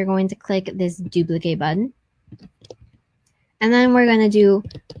that, you're going to click this duplicate button. And then we're going to do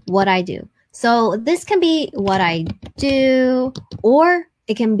what I do. So this can be what I do, or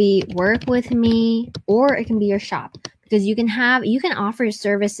it can be work with me, or it can be your shop. Because you can offer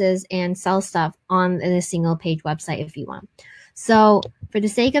services and sell stuff on a single page website if you want. So for the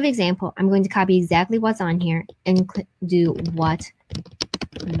sake of example, I'm going to copy exactly what's on here and do what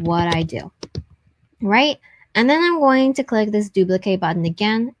I do, right? And then I'm going to click this duplicate button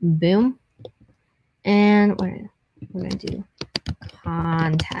again, boom. And we're going to do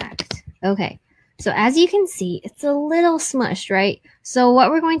contact. Okay, so as you can see, it's a little smushed, right? So what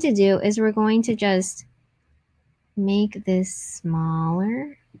we're going to do is we're going to just make this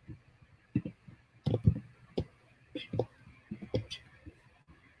smaller.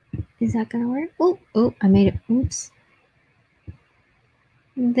 Is that gonna work? Oh, I made it. Oops.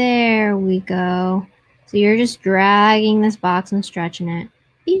 There we go. So you're just dragging this box and stretching it.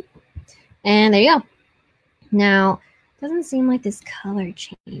 Beep. And there you go. Now, it doesn't seem like this color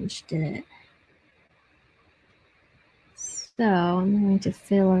changed, did it? So I'm going to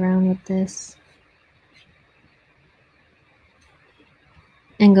fill around with this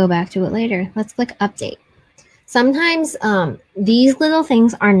and go back to it later. Let's click update. Sometimes these little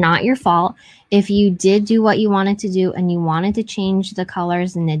things are not your fault. If you did do what you wanted to do and you wanted to change the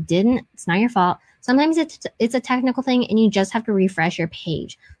colors and it didn't, it's not your fault. Sometimes it's a technical thing and you just have to refresh your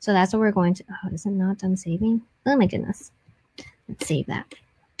page. So that's what we're going to, oh, is it not done saving? Oh my goodness. Let's save that.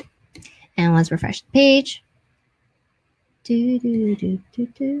 And let's refresh the page.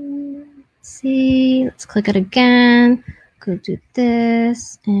 See, let's click it again. Go do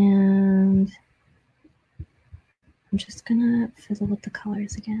this and I'm just gonna fiddle with the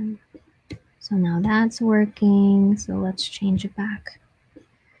colors again. So now that's working. So let's change it back.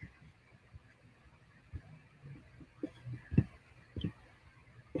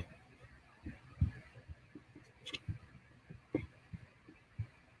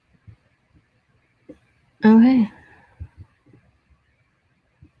 Okay.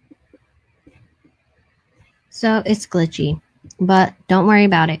 So it's glitchy, but don't worry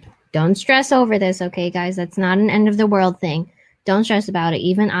about it. Don't stress over this, okay, guys? That's not an end of the world thing. Don't stress about it.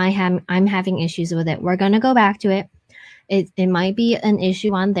 Even I'm having issues with it. We're going to go back to it. It might be an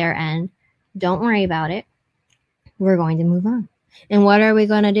issue on their end. Don't worry about it. We're going to move on. And what are we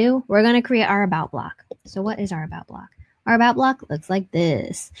going to do? We're going to create our about block. So what is our about block? Our about block looks like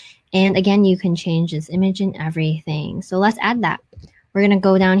this. And again, you can change this image and everything. So let's add that. We're going to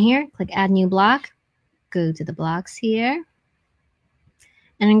go down here, click add new block, go to the blocks here,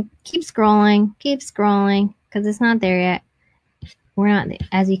 and keep scrolling, because it's not there yet. We're not,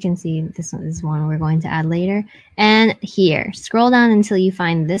 as you can see, this is one we're going to add later. And here, scroll down until you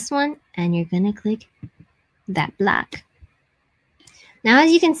find this one, and you're going to click that block. Now,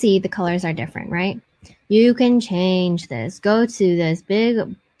 as you can see, the colors are different, right? You can change this. Go to this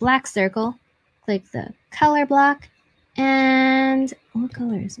big black circle, click the color block, and what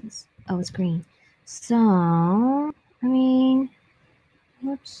color is this? Oh, it's green. So, I mean,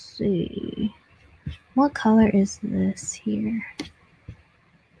 let's see. What color is this here?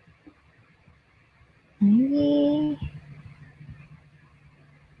 Maybe.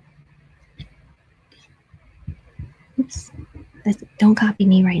 Oops. Don't copy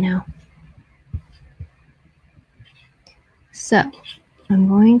me right now. So, I'm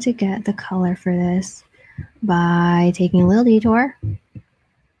going to get the color for this by taking a little detour.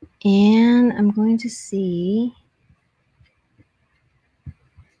 And I'm going to see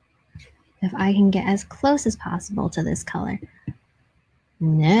if I can get as close as possible to this color.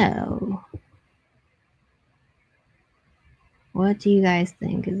 No. What do you guys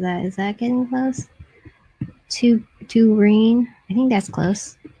think? Is that getting close? Too green? I think that's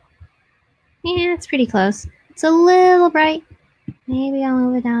close. Yeah, it's pretty close. It's a little bright. Maybe I'll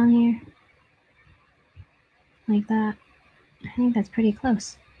move it down here. Like that. I think that's pretty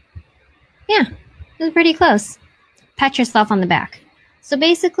close. Yeah, it was pretty close. Pat yourself on the back. So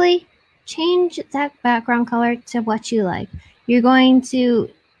basically, change that background color to what you like. You're going to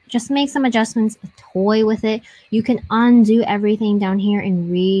just make some adjustments, toy with it. You can undo everything down here and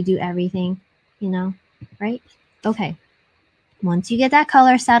redo everything, you know, right? Okay. Once you get that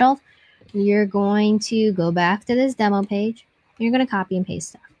color settled, you're going to go back to this demo page. You're going to copy and paste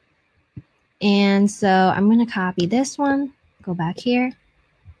stuff. And so I'm going to copy this one, go back here,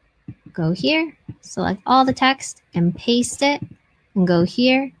 go here, select all the text and paste it, and go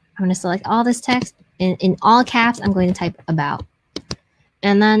here. I'm going to select all this text, and in all caps, I'm going to type about.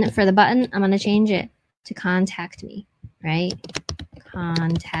 And then for the button, I'm going to change it to contact me, right?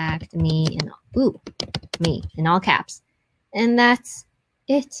 Contact me in all caps. And that's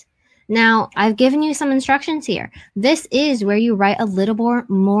it. Now, I've given you some instructions here. This is where you write a little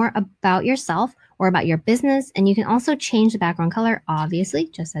more about yourself or about your business. And you can also change the background color, obviously,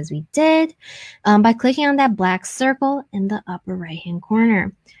 just as we did, by clicking on that black circle in the upper right-hand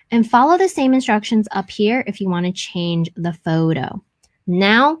corner. And follow the same instructions up here if you want to change the photo.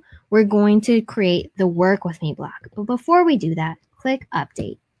 Now, we're going to create the Work With Me block. But before we do that, click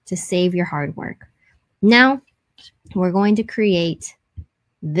Update to save your hard work. Now, we're going to create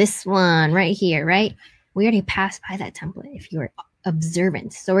this one right here, right? We already passed by that template if you're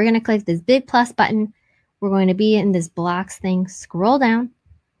observant. So we're going to click this big plus button. We're going to be in this blocks thing. Scroll down,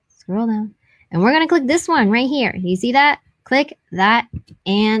 and we're going to click this one right here. You see that? Click that,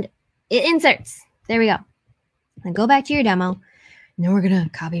 and it inserts. There we go. Then go back to your demo, and then we're going to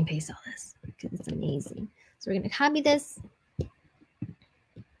copy and paste all this because it's amazing. So we're going to copy this,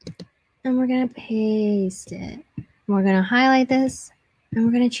 and we're going to paste it. And we're going to highlight this. And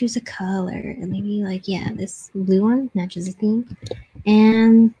we're going to choose a color. And maybe like, yeah, this blue one matches the theme.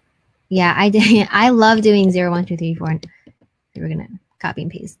 And yeah, I love doing 0, 1, 2, 3, 4. We're going to copy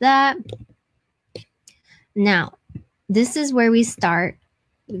and paste that. Now, this is where we start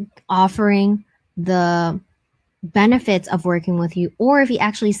offering the benefits of working with you. Or if you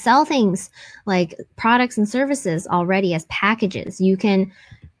actually sell things like products and services already as packages, you can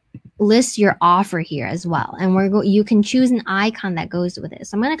list your offer here as well. And you can choose an icon that goes with it.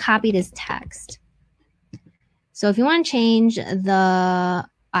 So I'm going to copy this text. So if you want to change the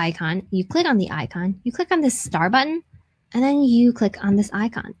icon, you click on the icon, you click on this star button, and then you click on this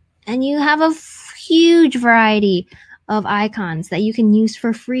icon. And you have a huge variety of icons that you can use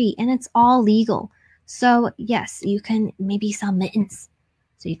for free, and it's all legal. So yes, you can maybe sell mittens.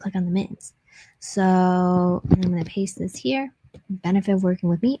 So you click on the mittens. So I'm going to paste this here. Benefit of working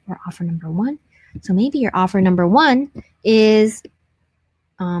with me, or offer number 1. So maybe your offer number 1 is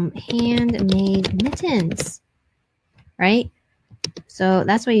handmade mittens, right? So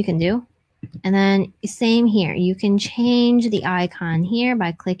that's what you can do. And then same here. You can change the icon here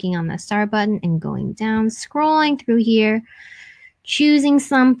by clicking on the star button and going down, scrolling through here, choosing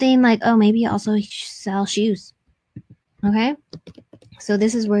something like, oh, maybe also sell shoes. Okay. So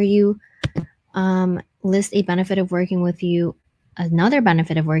this is where you list a benefit of working with you, another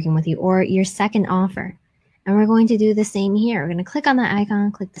benefit of working with you, or your second offer. And we're going to do the same here. We're going to click on the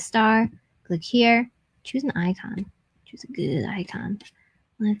icon, click the star, click here, choose an icon, choose a good icon.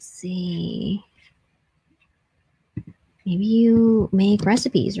 Let's see. Maybe you make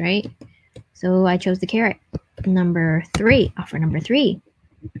recipes, right? So I chose the carrot. Number 3, offer number 3.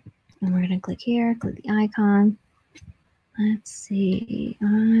 And we're going to click here, click the icon. Let's see.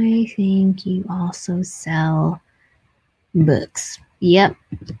 I think you also sell books. Yep.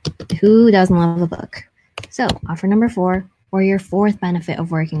 Who doesn't love a book? So offer number 4, or your 4th benefit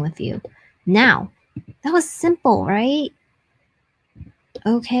of working with you. Now, that was simple, right?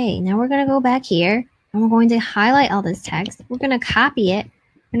 Okay, now we're going to go back here and we're going to highlight all this text. We're going to copy it.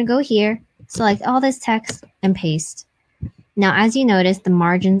 We're going to go here, select all this text and paste. Now, as you notice, the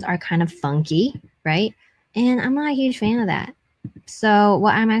margins are kind of funky, right? And I'm not a huge fan of that. So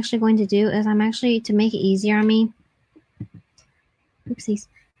what I'm actually going to do is to make it easier on me. Oopsies.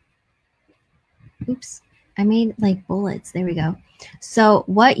 Oops. I made like bullets. There we go. So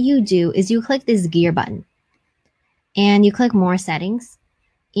what you do is you click this gear button and you click more settings.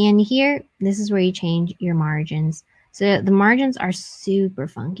 And here, this is where you change your margins. So the margins are super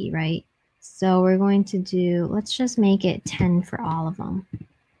funky, right? So we're going to do, let's just make it 10 for all of them.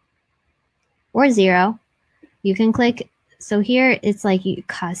 Or 0. You can click, so here it's like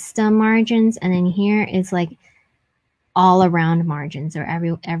custom margins, and then here it's like all around margins, or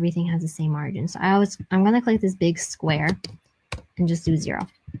everything has the same margin. So I'm gonna click this big square and just do 0,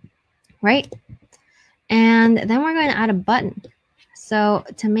 right? And then we're going to add a button. So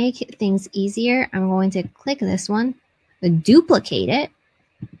to make things easier, I'm going to click this one, duplicate it,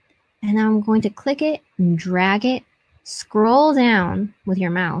 and I'm going to click it and drag it, scroll down with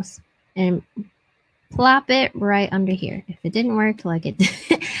your mouse, and plop it right under here. If it didn't work like it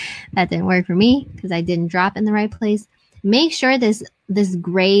that didn't work for me because I didn't drop in the right place. Make sure this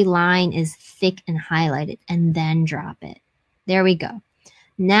gray line is thick and highlighted, and then drop it. There we go.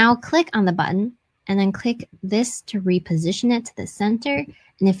 Now click on the button and then click this to reposition it to the center.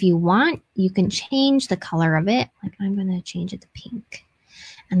 And if you want, you can change the color of it. Like I'm going to change it to pink.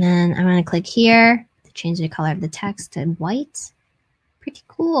 And then I'm going to click here to change the color of the text to white. Pretty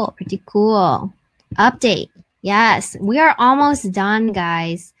cool. Pretty cool. Update. Yes, we are almost done,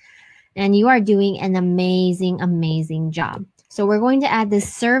 guys. And you are doing an amazing, amazing job. So we're going to add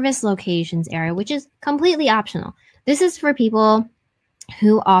this service locations area, which is completely optional. This is for people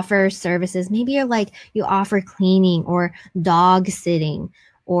who offer services. Maybe you offer cleaning or dog sitting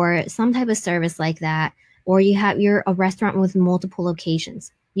or some type of service like that. Or you're a restaurant with multiple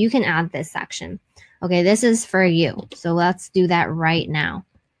locations. You can add this section. Okay, this is for you. So let's do that right now.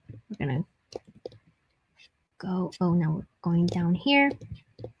 We're going to go, oh no, we're going down here.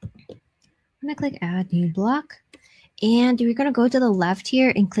 I'm going to click add new block. And we're going to go to the left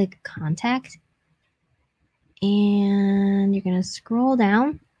here and click contact. And you're going to scroll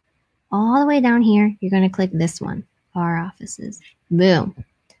down all the way down here. You're going to click this one, our offices. Boom.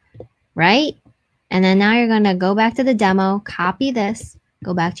 Right? And then now you're going to go back to the demo, copy this,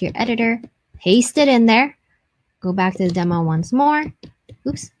 go back to your editor, paste it in there, go back to the demo once more.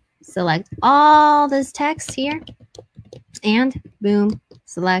 Oops. Select all this text here and boom,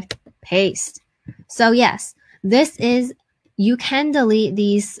 select paste. So yes, this is, you can delete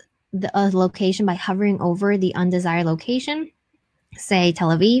the location by hovering over the undesired location, say Tel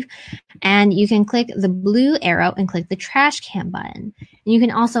Aviv, and you can click the blue arrow and click the trash can button. And you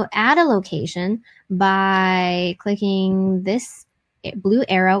can also add a location by clicking this blue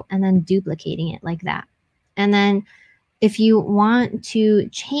arrow and then duplicating it like that. And then if you want to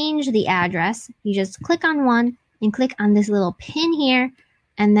change the address, you just click on one and click on this little pin here,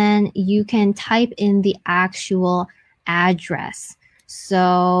 and then you can type in the actual address.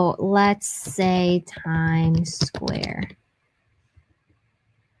 So let's say Times Square.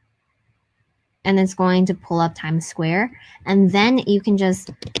 And it's going to pull up Times Square. And then you can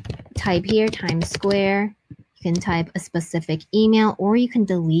just type here, Times Square. You can type a specific email, or you can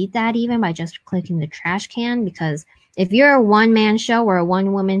delete that even by just clicking the trash can, because if you're a one-man show or a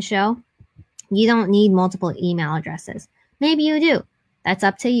one-woman show, you don't need multiple email addresses. Maybe you do. That's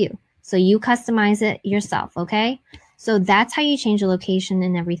up to you. So you customize it yourself, okay? So that's how you change the location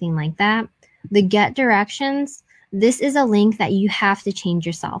and everything like that. The get directions, this is a link that you have to change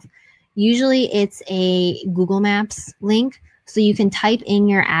yourself. Usually it's a Google Maps link. So you can type in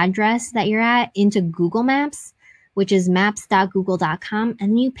your address that you're at into Google Maps, which is maps.google.com,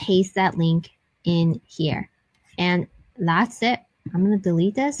 and then you paste that link in here. And that's it. I'm going to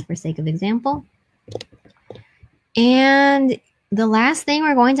delete this for sake of example. And the last thing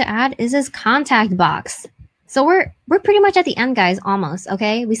we're going to add is this contact box. So we're pretty much at the end, guys, almost,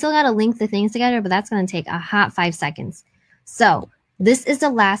 okay? We still got to link the things together, but that's going to take a hot 5 seconds. So this is the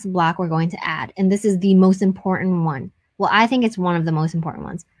last block we're going to add, and this is the most important one. Well, I think it's one of the most important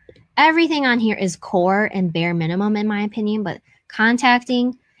ones. Everything on here is core and bare minimum, in my opinion, but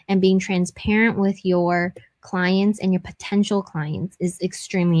contacting and being transparent with your clients and your potential clients is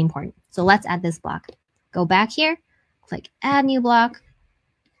extremely important. So let's add this block. Go back here, click add new block,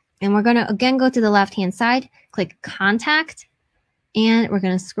 and we're going to again go to the left-hand side, click contact, and we're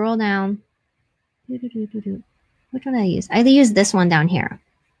going to scroll down. Which one did I use? I use this one down here.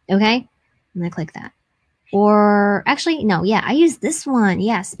 Okay? I'm going to click that. Or actually, no, yeah, I use this one.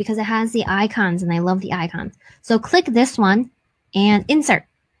 Yes, because it has the icons and I love the icons. So click this one and insert.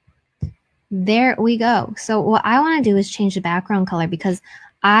 There we go. So what I want to do is change the background color because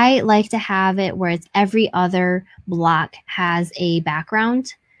I like to have it where it's every other block has a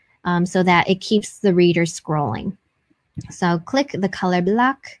background so that it keeps the reader scrolling. So click the color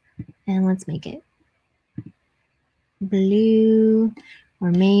block and let's make it blue. Or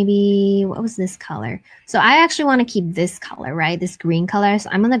maybe, what was this color? So I actually want to keep this color, right? This green color.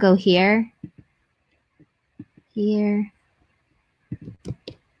 So I'm going to go here,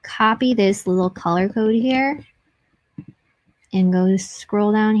 copy this little color code here, and go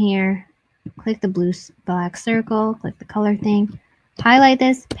scroll down here, click the black circle, click the color thing, highlight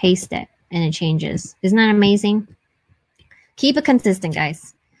this, paste it, and it changes. Isn't that amazing? Keep it consistent,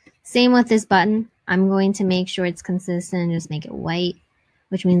 guys. Same with this button. I'm going to make sure it's consistent, just make it white,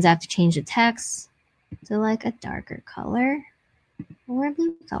 which means I have to change the text to like a darker color or a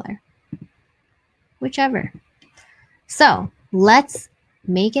blue color, whichever. So let's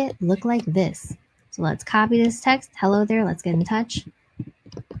make it look like this. So let's copy this text. Hello there, let's get in touch.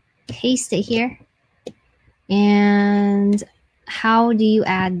 Paste it here. And how do you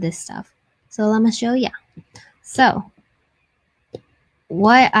add this stuff? So let me show you. So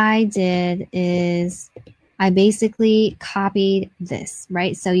what I did is I basically copied this,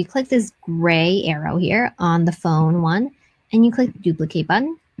 right? So you click this gray arrow here on the phone one, and you click the duplicate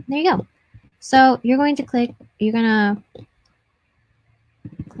button. There you go. So you're going to click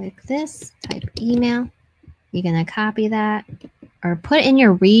this, type email. You're going to copy that or put in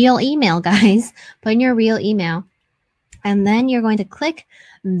your real email, guys. Put in your real email. And then you're going to click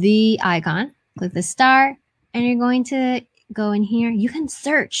the icon, click the star, and you're going to go in here. You can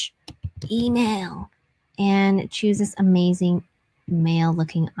search email and choose this amazing mail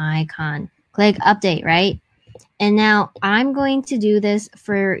looking icon. Click update, right? And now I'm going to do this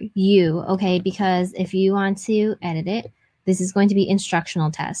for you, okay? Because if you want to edit it, this is going to be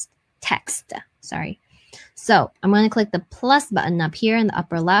instructional text, sorry. So I'm going to click the plus button up here in the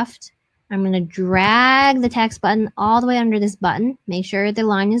upper left. I'm going to drag the text button all the way under this button. Make sure the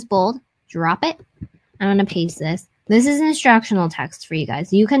line is bold. Drop it. I'm going to paste this. This is instructional text for you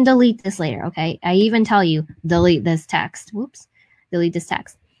guys. You can delete this later, okay? I even tell you, delete this text. Whoops, delete this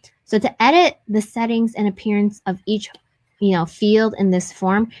text. So to edit the settings and appearance of each, field in this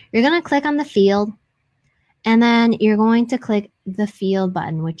form, you're going to click on the field, and then you're going to click the field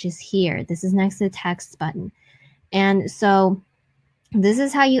button, which is here. This is next to the text button. And so this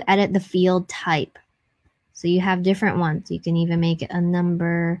is how you edit the field type. So you have different ones. You can even make it a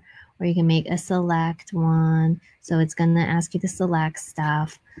number, or you can make a select one. So it's going to ask you to select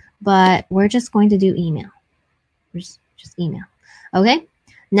stuff. But we're just going to do email. Just email. Okay?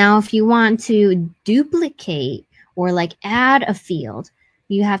 Now, if you want to duplicate or like add a field,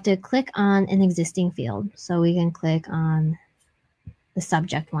 you have to click on an existing field. So we can click on the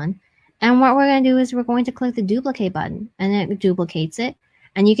subject one. And what we're going to do is we're going to click the duplicate button, and it duplicates it.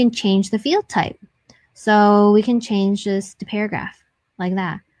 And you can change the field type. So we can change this to paragraph like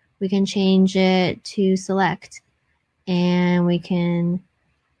that. We can change it to select, and we can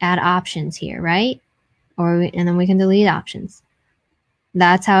add options here, right? And then we can delete options.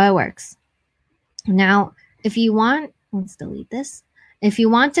 That's how it works. Now, if you want, let's delete this. If you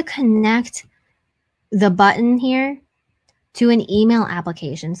want to connect the button here to an email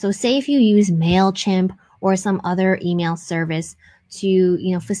application, so say if you use MailChimp or some other email service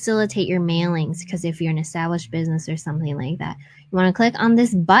to, facilitate your mailings, because if you're an established business or something like that, you want to click on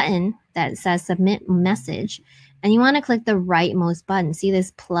this button that says submit message, and you want to click the rightmost button. See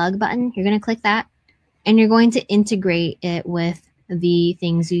this plug button? You're going to click that, and you're going to integrate it with the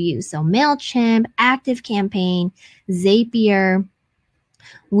things you use. So MailChimp, ActiveCampaign, Zapier.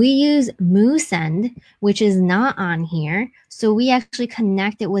 We use MooSend, which is not on here. So we actually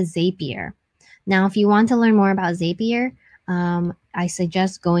connect it with Zapier. Now, if you want to learn more about Zapier, I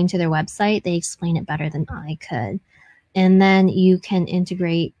suggest going to their website. They explain it better than I could. And then you can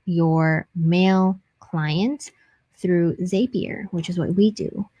integrate your mail client through Zapier, which is what we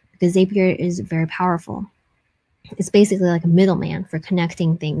do, because Zapier is very powerful. It's basically like a middleman for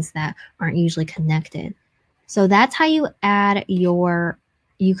connecting things that aren't usually connected. So that's how you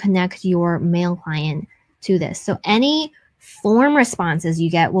connect your mail client to this. So any form responses you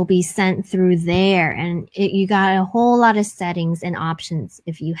get will be sent through there, and you got a whole lot of settings and options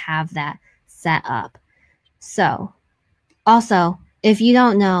if you have that set up. So also, if you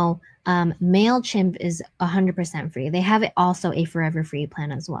don't know, MailChimp is 100% free. They have it also a forever free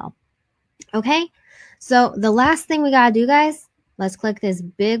plan as well. Okay, so the last thing we gotta do, guys, let's click this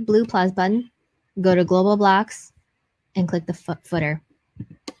big blue plus button, go to Global Blocks, and click the footer.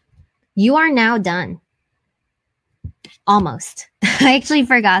 You are now done. Almost. I actually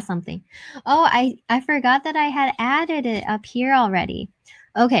forgot something. Oh, I forgot that I had added it up here already.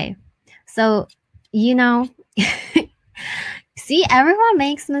 Okay, so, you know, see, everyone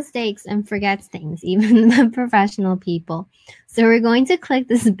makes mistakes and forgets things, even the professional people. So we're going to click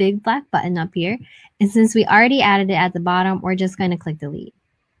this big black button up here. And since we already added it at the bottom, we're just going to click delete.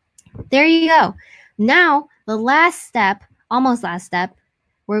 There you go. Now, the last step, almost last step,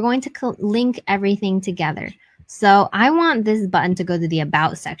 we're going to link everything together. So I want this button to go to the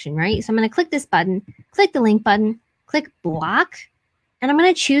About section, right? So I'm going to click this button, click the link button, click block, and I'm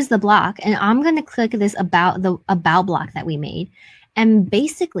going to choose the block, and I'm going to click this about block that we made. And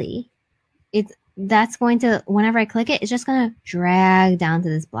basically, that's going to, whenever I click it, it's just going to drag down to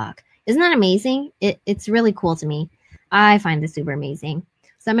this block. Isn't that amazing? It's really cool to me. I find this super amazing.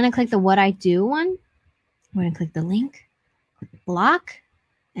 So I'm going to click the What I Do one. I'm going to click the link, block,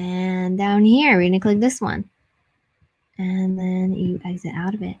 and down here, we're going to click this one. And then you exit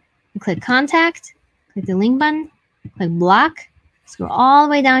out of it. You click Contact, click the link button, click Block, scroll all the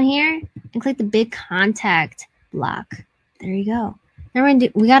way down here, and click the big Contact block. There you go. Now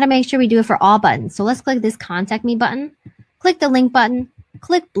we got to make sure we do it for all buttons. So let's click this Contact Me button, click the link button,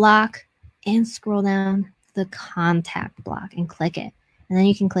 click Block, and scroll down to the Contact block and click it. And then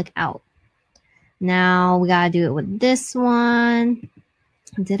you can click Out. Now we got to do it with this one.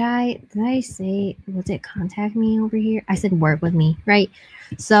 Did I say, was it Contact Me over here? I said Work With Me, right?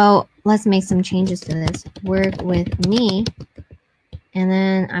 So let's make some changes to this. Work With Me. And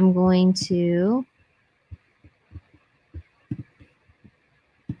then I'm going to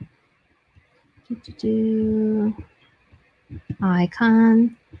do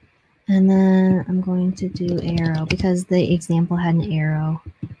icon. And then I'm going to do arrow because the example had an arrow.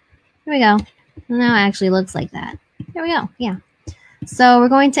 There we go. Now it actually looks like that. There we go. Yeah. So we're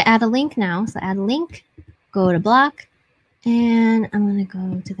going to add a link now. So add a link, go to block, and I'm going to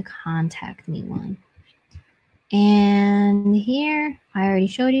go to the Contact Me one. And here, I already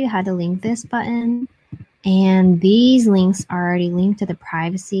showed you how to link this button. And these links are already linked to the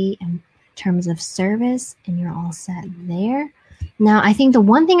privacy and terms of service, and you're all set there. Now, I think the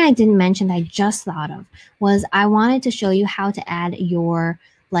one thing I didn't mention that I just thought of was I wanted to show you how to add your,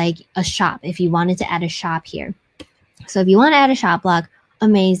 like, a shop, if you wanted to add a shop here. So if you want to add a shop block,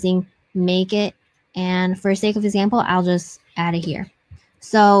 amazing, make it. And for sake of example, I'll just add it here.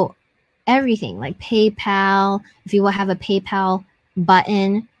 So everything like PayPal, if you will have a PayPal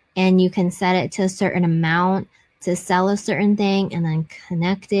button and you can set it to a certain amount to sell a certain thing and then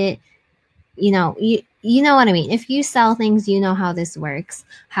connect it, you know what I mean. If you sell things, you know how this works,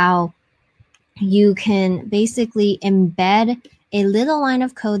 how you can basically embed a little line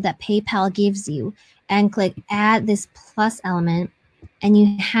of code that PayPal gives you and click add this plus element, and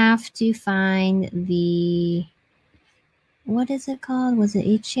you have to find the, what is it called? Was it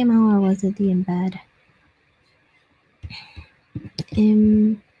HTML or was it the embed?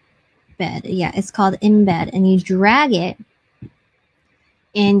 Embed. Yeah, it's called embed, and you drag it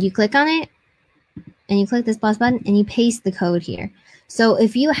and you click on it and you click this plus button and you paste the code here. So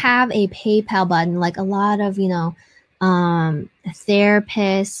if you have a PayPal button, like a lot of,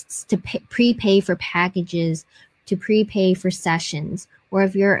 therapists to prepay for packages, to prepay for sessions, or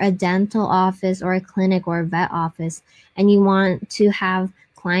if you're a dental office or a clinic or a vet office and you want to have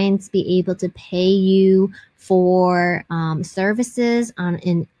clients be able to pay you for services on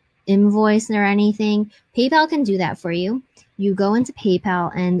an invoice or anything, PayPal can do that for you. You go into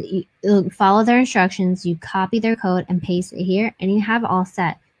PayPal and you follow their instructions, you copy their code and paste it here, and you have it all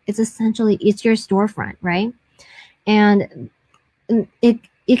set. It's essentially, it's your storefront, right? And it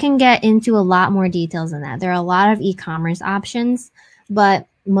can get into a lot more details than that. There are a lot of e-commerce options, but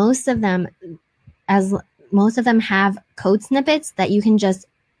most of them have code snippets that you can just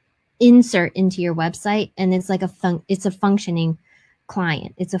insert into your website, and it's like it's a functioning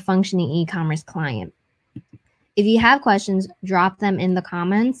client. It's a functioning e-commerce client. If you have questions, drop them in the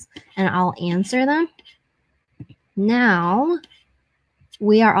comments and I'll answer them. Now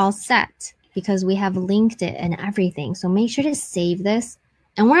we are all set because we have linked it and everything. So make sure to save this.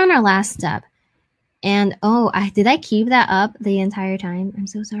 And we're on our last step. And did I keep that up the entire time? I'm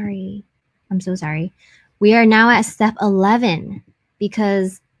so sorry. I'm so sorry. We are now at step 11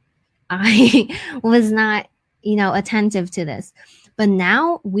 because I was not, attentive to this. But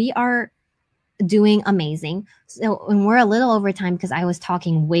now we are doing amazing. So, and we're a little over time because I was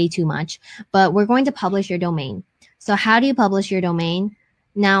talking way too much, but we're going to publish your domain. So how do you publish your domain?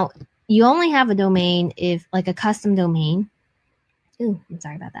 Now, you only have a domain if like a custom domain. Ooh, I'm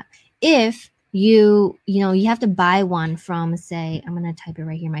sorry about that. If you have to buy one from, say, I'm going to type it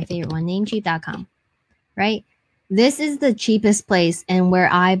right here, my favorite one, namecheap.com, right? This is the cheapest place and where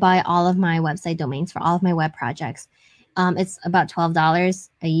I buy all of my website domains for all of my web projects. It's about $12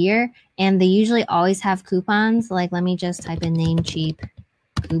 a year, and they usually always have coupons. Like, let me just type in Namecheap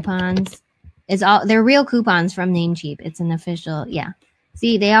coupons. They're real coupons from Namecheap. It's an official, yeah.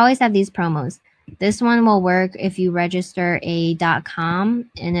 See, they always have these promos. This one will work if you register a .com,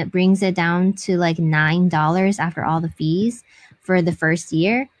 and it brings it down to like $9 after all the fees for the first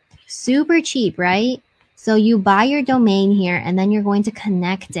year. Super cheap, right? So you buy your domain here, and then you're going to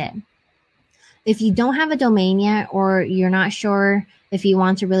connect it. If you don't have a domain yet, or you're not sure if you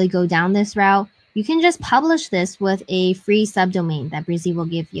want to really go down this route, you can just publish this with a free subdomain that Brizy will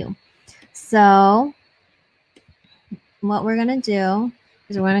give you. So what we're going to do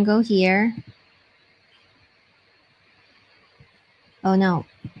is we're going to go here. Oh, no,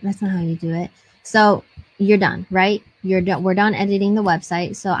 that's not how you do it. So you're done, right? We're done editing the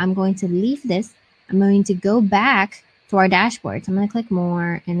website. So I'm going to leave this. I'm going to go back to our dashboard. So I'm going to click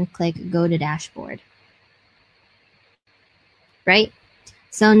more and click go to dashboard. Right?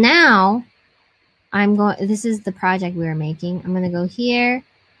 So now this is the project we were making. I'm going to go here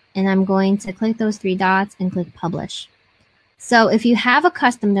and I'm going to click those three dots and click publish. So if you have a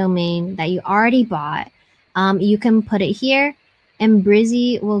custom domain that you already bought, you can put it here. And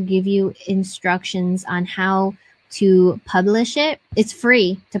Brizy will give you instructions on how to publish it. It's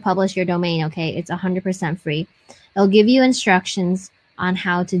free to publish your domain, okay? It's 100% free. It'll give you instructions on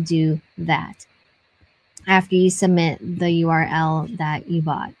how to do that after you submit the URL that you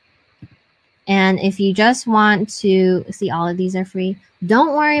bought. And if you just want to see, all of these are free.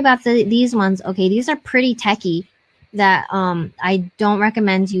 Don't worry about these ones, okay? These are pretty techy that I don't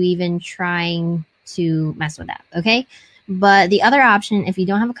recommend you even trying to mess with that, okay? But the other option, if you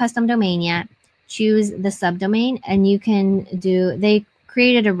don't have a custom domain yet, choose the subdomain, and you can they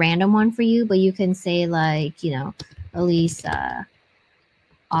created a random one for you, but you can say like, Elisa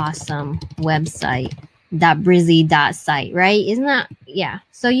awesome website .brizy.site, right? Isn't that, yeah.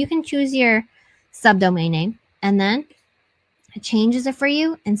 So you can choose your subdomain name, and then it changes it for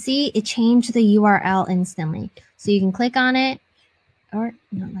you, and see, it changed the URL instantly. So you can click on it, or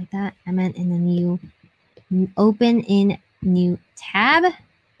not like that. I meant in the new, open in new tab.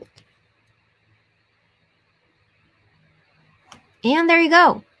 And there you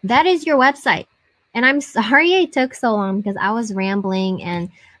go. That is your website. And I'm sorry it took so long because I was rambling and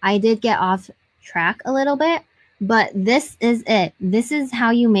I did get off track a little bit, but this is it. This is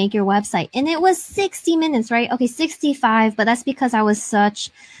how you make your website. And it was 60 minutes, right? Okay, 65, but that's because I was such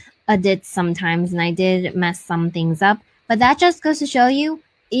a ditz sometimes and I did mess some things up. But that just goes to show you,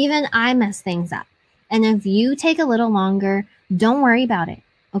 even I mess things up. And if you take a little longer, don't worry about it,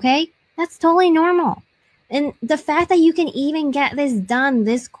 okay? That's totally normal. And the fact that you can even get this done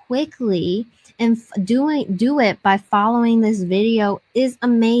this quickly and do it by following this video is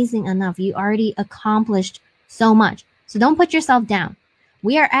amazing enough. You already accomplished so much. So don't put yourself down.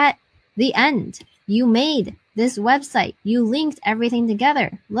 We are at the end. You made this website. You linked everything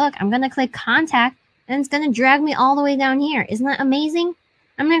together. Look, I'm going to click contact and it's going to drag me all the way down here. Isn't that amazing?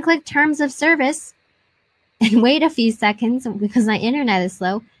 I'm going to click terms of service and wait a few seconds because my internet is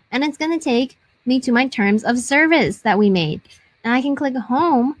slow, and it's going to take me to my terms of service that we made. And I can click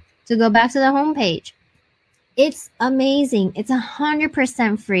home to go back to the home page. It's amazing. It's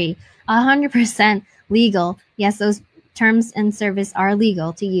 100% free, 100% legal. Yes, those terms and service are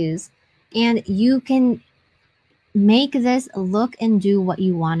legal to use. And you can make this look and do what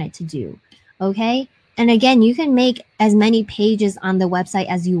you want it to do, okay? And again, you can make as many pages on the website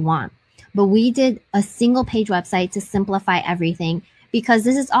as you want. But we did a single page website to simplify everything, because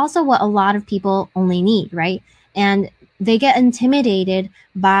this is also what a lot of people only need, right? And they get intimidated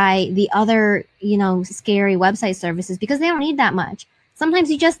by the other, scary website services because they don't need that much.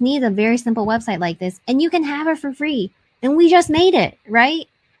 Sometimes you just need a very simple website like this, and you can have it for free. And we just made it, right?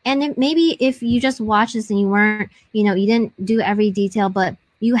 And maybe if you just watch this and you weren't, you didn't do every detail, but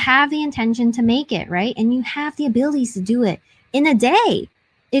you have the intention to make it, right? And you have the abilities to do it in a day.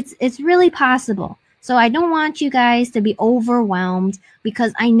 It's really possible. So I don't want you guys to be overwhelmed,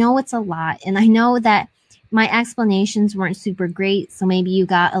 because I know it's a lot, and I know that my explanations weren't super great. So maybe you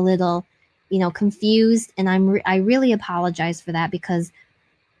got a little, confused, and I really apologize for that, because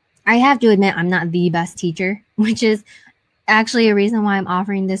I have to admit I'm not the best teacher, which is actually a reason why I'm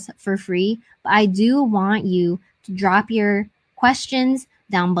offering this for free. But I do want you to drop your questions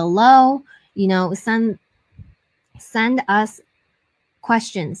down below. Send us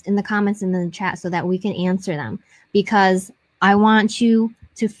questions in the comments in the chat so that we can answer them, because I want you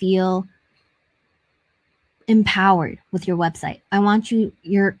to feel empowered with your website. I want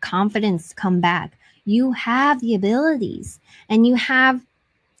your confidence to come back. You have the abilities, and you have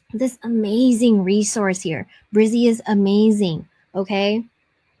this amazing resource here. Brizy is amazing, okay?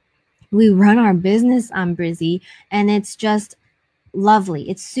 We run our business on Brizy, and it's just lovely.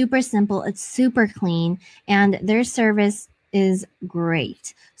 It's super simple. It's super clean, and their service is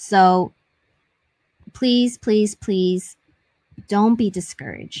great. So please, please, please don't be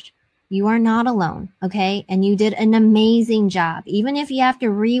discouraged. You are not alone, okay? And you did an amazing job. Even if you have to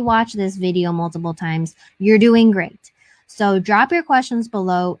rewatch this video multiple times, you're doing great. So drop your questions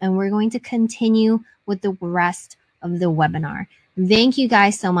below, and we're going to continue with the rest of the webinar. Thank you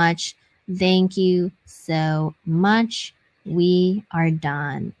guys so much. Thank you so much. We are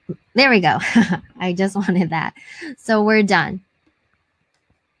done. There we go. I just wanted that. So we're done.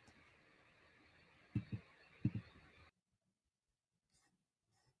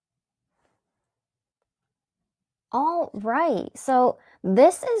 All right. So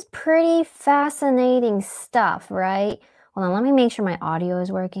this is pretty fascinating stuff, right? Hold on. Let me make sure my audio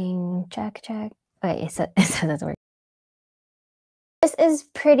is working. Check. Okay, it said it's working. This is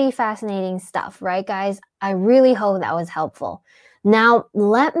pretty fascinating stuff, right, guys? I really hope that was helpful. Now,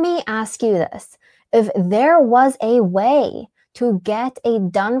 let me ask you this. If there was a way to get a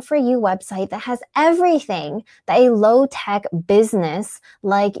done-for-you website that has everything that a low-tech business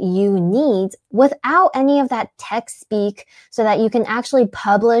like you needs without any of that tech speak, so that you can actually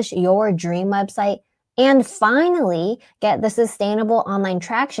publish your dream website and finally get the sustainable online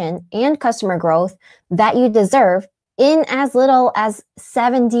traction and customer growth that you deserve in as little as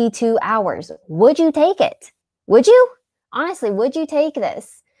 72 hours, would you take it? Would you? Honestly, would you take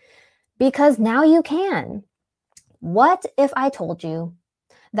this? Because now you can. What if I told you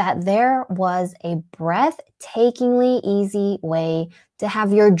that there was a breathtakingly easy way to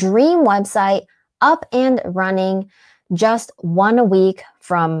have your dream website up and running just 1 week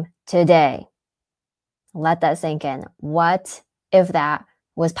from today? Let that sink in. What if that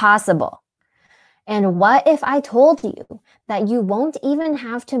was possible? And what if I told you that you won't even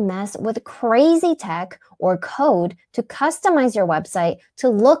have to mess with crazy tech or code to customize your website to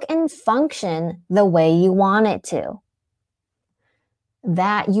look and function the way you want it to?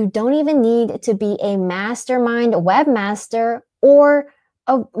 That you don't even need to be a mastermind webmaster or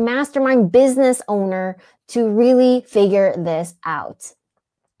a mastermind business owner to really figure this out.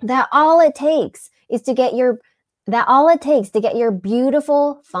 That all it takes to get your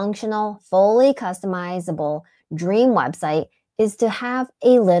beautiful, functional, fully customizable dream website is to have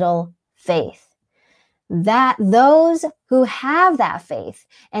a little faith. That those who have that faith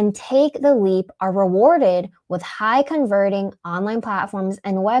and take the leap are rewarded with high converting online platforms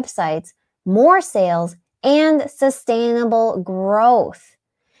and websites, more sales, and sustainable growth.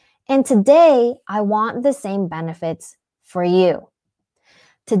 And today, I want the same benefits for you.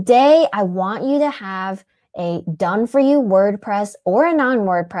 Today, I want you to have a done-for-you WordPress or a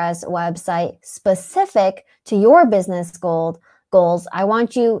non-WordPress website specific to your business goals. I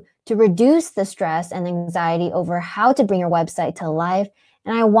want you to reduce the stress and anxiety over how to bring your website to life.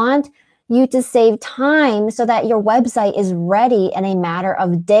 And I want you to save time so that your website is ready in a matter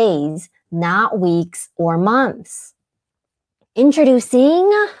of days, not weeks or months. Introducing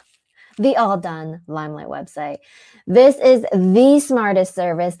the All Done Limelight website. This is the smartest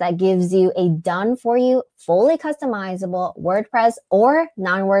service that gives you a done-for-you, fully customizable WordPress or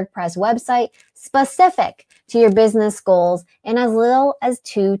non-WordPress website specific to your business goals in as little as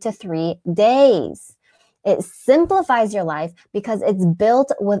 2 to 3 days. It simplifies your life because it's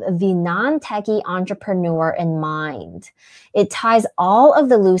built with the non-techie entrepreneur in mind. It ties all of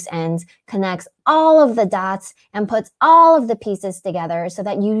the loose ends, connects all of the dots, and puts all of the pieces together so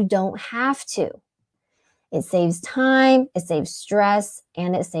that you don't have to. It saves time, it saves stress,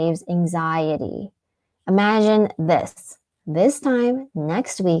 and it saves anxiety. Imagine this. This time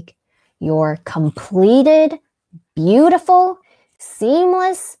next week, your completed, beautiful,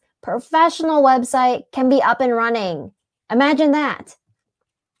 seamless, professional website can be up and running. Imagine that.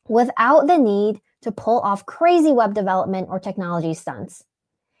 Without the need to pull off crazy web development or technology stunts.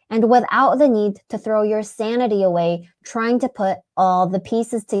 And without the need to throw your sanity away trying to put all the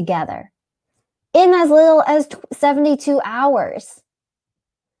pieces together. In as little as 72 hours.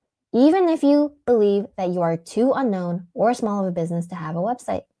 Even if you believe that you are too unknown or small of a business to have a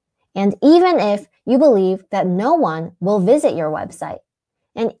website. And even if you believe that no one will visit your website.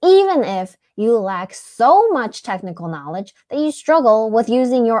 And even if you lack so much technical knowledge that you struggle with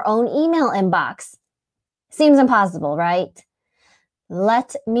using your own email inbox. Seems impossible, right?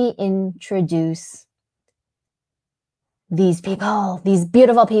 Let me introduce these people, these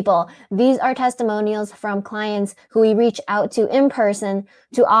beautiful people. These are testimonials from clients who we reach out to in person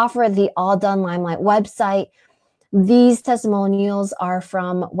to offer the All Done Limelight website. These testimonials are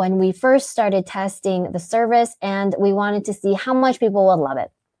from when we first started testing the service and we wanted to see how much people would love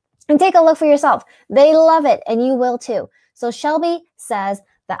it. And take a look for yourself. They love it and you will too. So Shelby says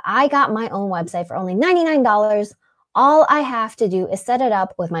that I got my own website for only $99. All I have to do is set it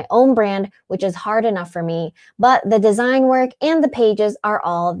up with my own brand, which is hard enough for me, but the design work and the pages are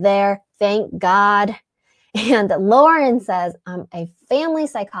all there. Thank God. And Lauren says, I'm a family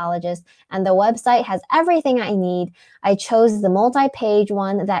psychologist and the website has everything I need. I chose the multi-page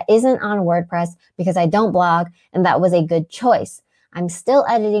one that isn't on WordPress because I don't blog, and that was a good choice. I'm still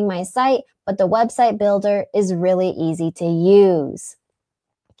editing my site, but the website builder is really easy to use.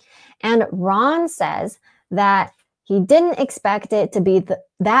 And Ron says that he didn't expect it to be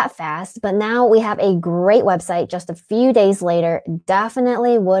that fast, but now we have a great website just a few days later.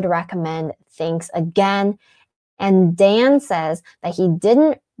 Definitely would recommend. Thanks again. And Dan says that he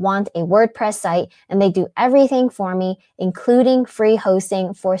didn't want a WordPress site and they do everything for me, including free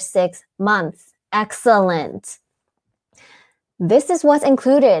hosting for 6 months. Excellent. This is what's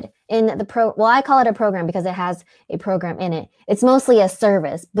included in the well, I call it a program because it has a program in it. It's mostly a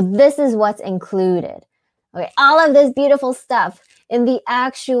service, but this is what's included. Okay, all of this beautiful stuff in the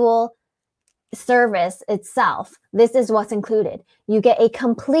actual service itself. This is what's included. You get a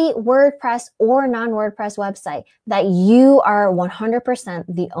complete WordPress or non-WordPress website that you are 100%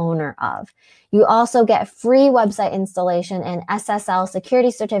 the owner of. You also get free website installation and SSL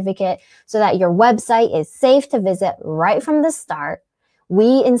security certificate so that your website is safe to visit right from the start.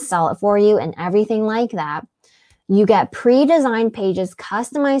 We install it for you and everything like that. You get pre-designed pages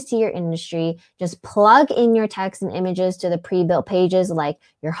customized to your industry. Just plug in your text and images to the pre-built pages like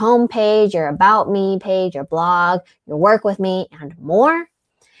your home page, your About Me page, your blog, your Work With Me, and more.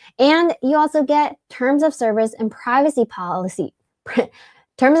 And you also get terms of service and privacy policy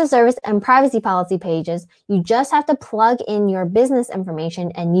pages. You just have to plug in your business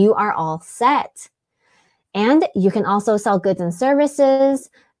information and you are all set. And you can also sell goods and services.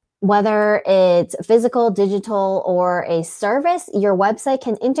 Whether it's physical, digital, or a service, your website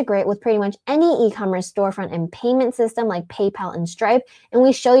can integrate with pretty much any e-commerce storefront and payment system like PayPal and Stripe, and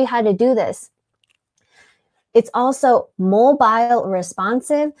we show you how to do this. It's also mobile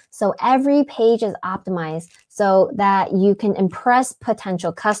responsive, so every page is optimized so that you can impress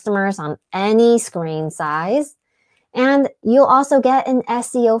potential customers on any screen size, and you'll also get an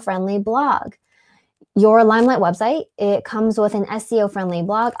SEO-friendly blog. Your Limelight website, it comes with an SEO-friendly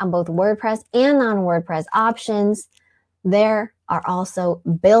blog on both WordPress and non-WordPress options. There are also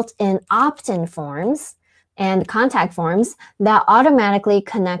built-in opt-in forms and contact forms that automatically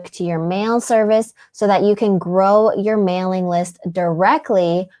connect to your mail service so that you can grow your mailing list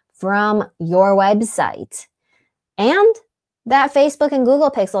directly from your website. And that Facebook and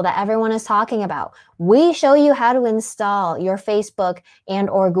Google pixel that everyone is talking about. We show you how to install your Facebook and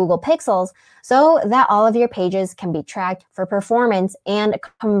or Google pixels so that all of your pages can be tracked for performance and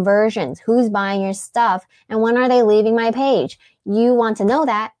conversions. Who's buying your stuff and when are they leaving my page? You want to know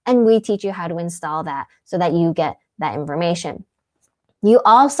that, and we teach you how to install that so that you get that information. You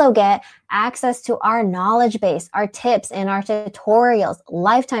also get access to our knowledge base, our tips and our tutorials,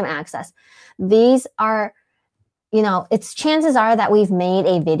 lifetime access. These are it's chances are that we've made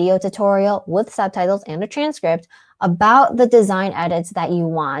a video tutorial with subtitles and a transcript about the design edits that you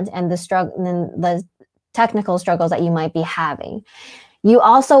want and the technical struggles that you might be having. You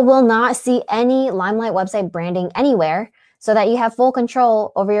also will not see any Limelight website branding anywhere so that you have full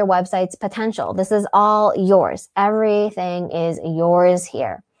control over your website's potential. This is all yours. Everything is yours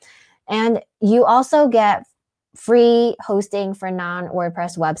here. And you also get free hosting for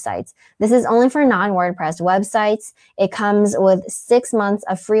non-WordPress websites. This is only for non-WordPress websites. It comes with 6 months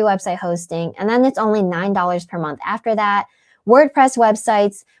of free website hosting, and then it's only $9 per month. After that, WordPress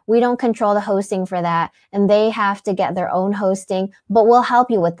websites, we don't control the hosting for that, and they have to get their own hosting, but we'll help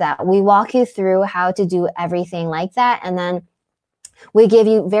you with that. We walk you through how to do everything like that, and then we give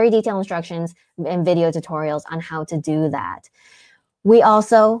you very detailed instructions and video tutorials on how to do that. We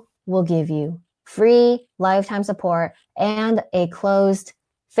also will give you free lifetime support and a closed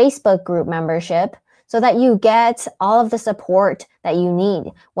Facebook group membership so that you get all of the support that you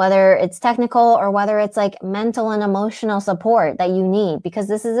need, whether it's technical or whether it's like mental and emotional support that you need, because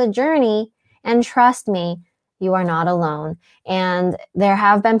this is a journey, and trust me, you are not alone. And there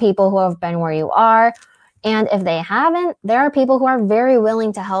have been people who have been where you are, and if they haven't, there are people who are very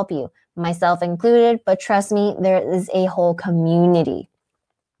willing to help you, myself included, but trust me, there is a whole community.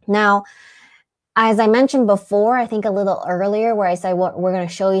 Now, as I mentioned before, I think a little earlier where I said we're going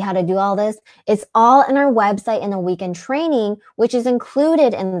to show you how to do all this, it's all in our website in a weekend training, which is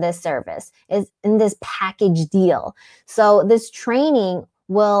included in this service, is in this package deal. So this training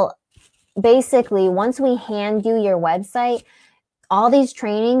will basically, once we hand you your website, all these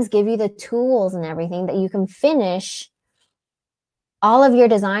trainings give you the tools and everything that you can finish all of your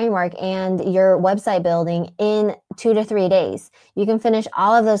design work and your website building in 2 to 3 days. You can finish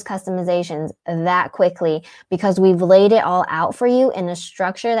all of those customizations that quickly because we've laid it all out for you in a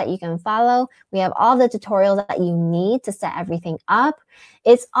structure that you can follow. We have all the tutorials that you need to set everything up.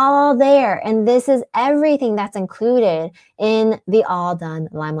 It's all there. And this is everything that's included in the All Done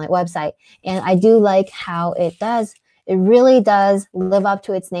Limelight website. And I do like how it does. It really does live up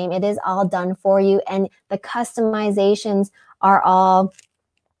to its name. It is all done for you. And the customizations are all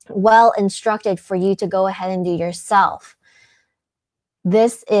well instructed for you to go ahead and do yourself.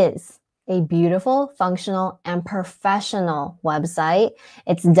 This is a beautiful, functional, and professional website.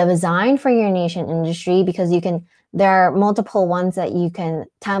 It's designed for your niche and industry because there are multiple ones that you can,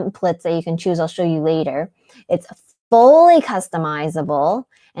 templates that you can choose. I'll show you later. It's fully customizable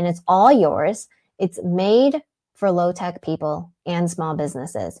and it's all yours. It's made for low-tech people and small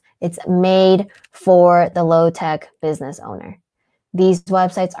businesses. It's made for the low-tech business owner. These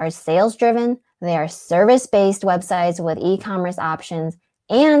websites are sales-driven. They are service-based websites with e-commerce options,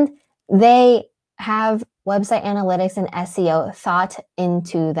 and they have website analytics and SEO thought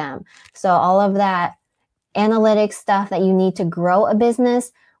into them. So all of that analytics stuff that you need to grow a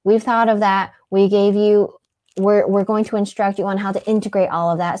business, we've thought of that. We're going to instruct you on how to integrate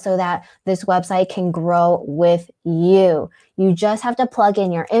all of that so that this website can grow with you. You just have to plug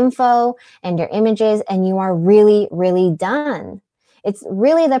in your info and your images and you are really, really done. It's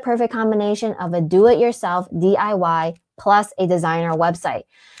really the perfect combination of a do-it-yourself DIY plus a designer website.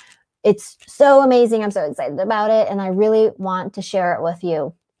 It's so amazing. I'm so excited about it and I really want to share it with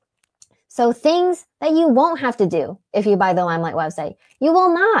you. So things that you won't have to do if you buy the Limelight website. You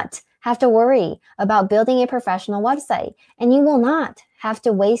will not have to worry about building a professional website, and you will not have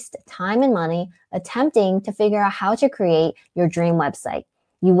to waste time and money attempting to figure out how to create your dream website.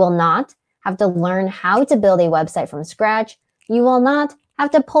 You will not have to learn how to build a website from scratch. You will not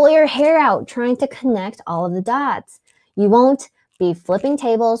have to pull your hair out trying to connect all of the dots. You won't be flipping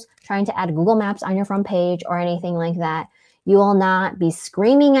tables trying to add Google Maps on your front page or anything like that. You will not be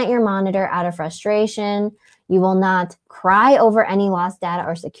screaming at your monitor out of frustration. You will not cry over any lost data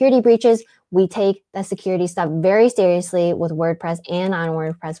or security breaches. We take the security stuff very seriously with WordPress and on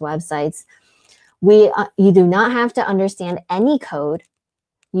WordPress websites. You do not have to understand any code.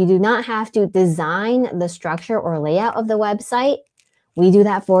 You do not have to design the structure or layout of the website. We do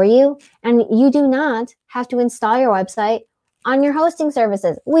that for you. And you do not have to install your website on your hosting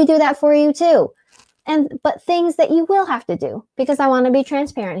services. We do that for you too. But things that you will have to do, because I want to be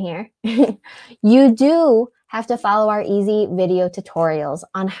transparent here. You do have to follow our easy video tutorials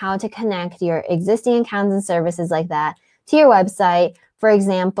on how to connect your existing accounts and services like that to your website. For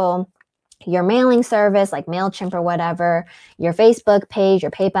example, your mailing service like MailChimp or whatever, your Facebook page,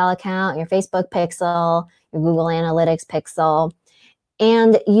 your PayPal account, your Facebook pixel, your Google Analytics pixel.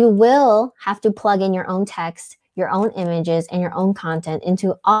 And you will have to plug in your own text, your own images, and your own content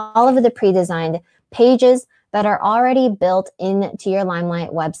into all of the pre-designed pages that are already built into your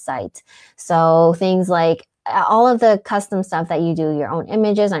Limelight website. So things like all of the custom stuff that you do, your own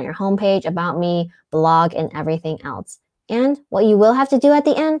images on your homepage, about me, blog, and everything else. And what you will have to do at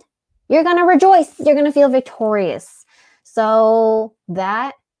the end, you're going to rejoice. You're going to feel victorious. So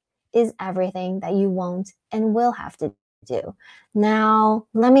that is everything that you won't and will have to do. Now,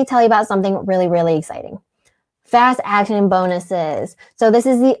 let me tell you about something really, really exciting. Fast action bonuses. So this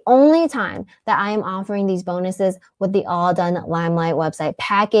is the only time that I am offering these bonuses with the All Done Limelight website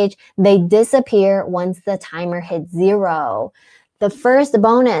package. They disappear once the timer hits 0. The first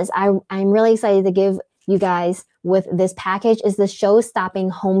bonus I'm really excited to give you guys, with this package is the show-stopping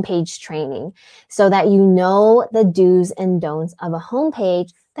homepage training, so that you know the do's and don'ts of a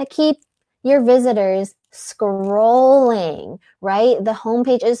homepage that keep your visitors scrolling, right? The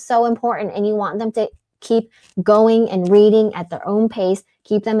homepage is so important, and you want them to keep going and reading at their own pace,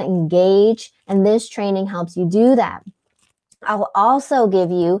 keep them engaged, and this training helps you do that. I'll also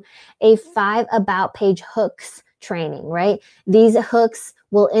give you a 5 about page hooks training, right? These hooks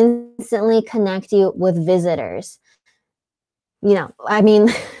will instantly connect you with visitors.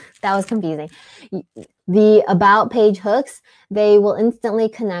 That was confusing. The about page hooks, they will instantly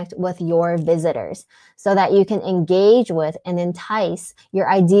connect with your visitors so that you can engage with and entice your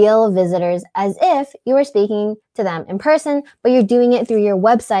ideal visitors as if you were speaking to them in person, but you're doing it through your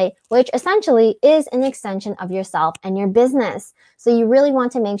website, which essentially is an extension of yourself and your business. So you really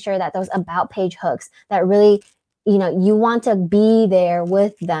want to make sure that those about page hooks that really, you want to be there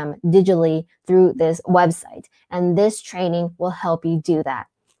with them digitally through this website. And this training will help you do that.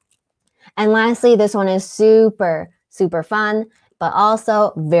 And lastly, this one is super, super fun, but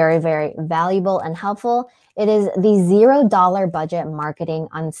also very, very valuable and helpful. It is the $0 budget marketing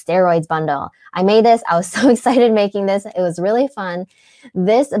on steroids bundle. I made this. I was so excited making this. It was really fun.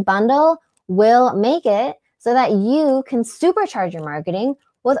 This bundle will make it so that you can supercharge your marketing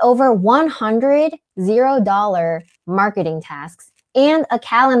with over 100 $0 marketing tasks and a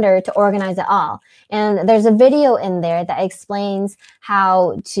calendar to organize it all. And there's a video in there that explains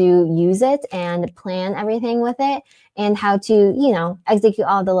how to use it and plan everything with it, and how to, execute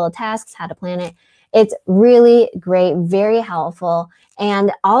all the little tasks, how to plan it. It's really great, very helpful.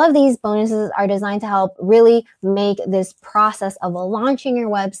 And all of these bonuses are designed to help really make this process of launching your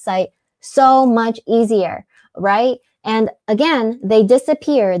website so much easier, right? And again, they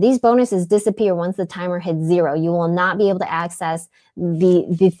disappear. These bonuses disappear once the timer hits 0. You will not be able to access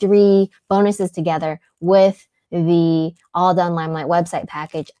the 3 bonuses together with the All Done Limelight website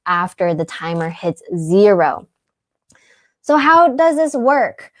package after the timer hits 0. So how does this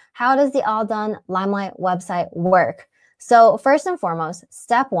work? How does the All Done Limelight website work? So first and foremost,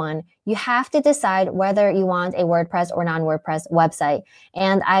 step 1, you have to decide whether you want a WordPress or non-WordPress website.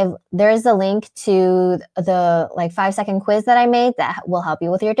 And there's a link to the 5-second quiz that I made that will help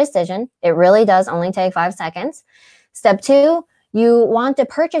you with your decision. It really does only take 5 seconds. Step 2, you want to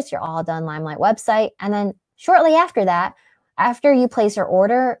purchase your All Done Limelight website. And then shortly after that, after you place your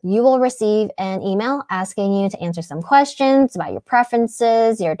order, you will receive an email asking you to answer some questions about your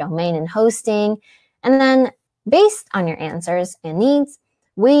preferences, your domain and hosting. And then based on your answers and needs,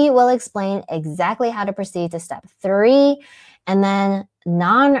 we will explain exactly how to proceed to step 3. And then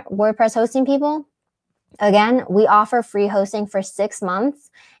non-WordPress hosting people, again, we offer free hosting for 6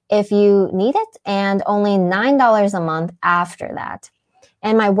 months if you need it, and only $9 a month after that.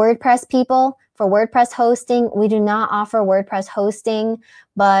 And my WordPress people, for WordPress hosting, we do not offer WordPress hosting,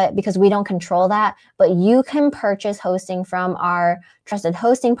 but because we don't control that, but you can purchase hosting from our trusted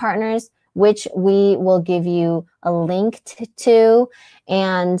hosting partners, which we will give you a link to.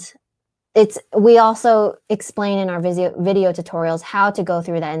 And we also explain in our video tutorials how to go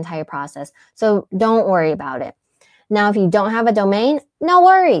through that entire process. So don't worry about it. Now, if you don't have a domain, no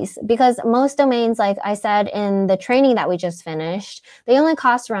worries, because most domains, like I said in the training that we just finished, they only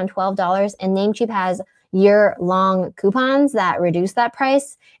cost around $12, and Namecheap has year-long coupons that reduce that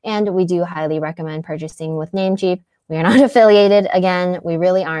price, and we do highly recommend purchasing with Namecheap. We are not affiliated. Again, we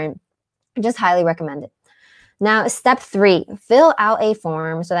really aren't. I just highly recommend it. Now, step 3, fill out a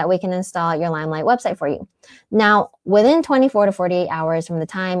form so that we can install your Limelight website for you. Now, within 24 to 48 hours from the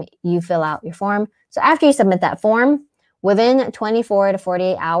time you fill out your form, so after you submit that form, within 24 to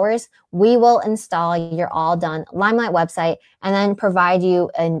 48 hours, we will install your All Done Limelight website and then provide you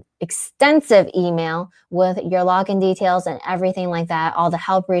an extensive email with your login details and everything like that, all the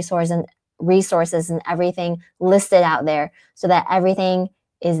help resources and everything listed out there, so that everything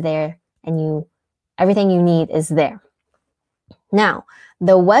is there and everything you need is there. Now,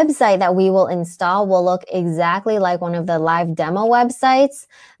 the website that we will install will look exactly like one of the live demo websites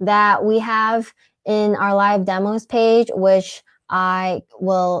that we have in our live demos page, which I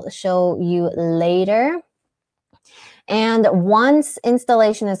will show you later. And once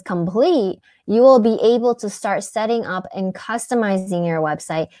installation is complete, you will be able to start setting up and customizing your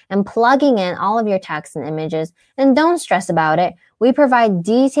website and plugging in all of your text and images. And don't stress about it. We provide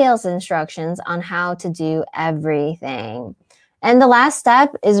detailed instructions on how to do everything. And the last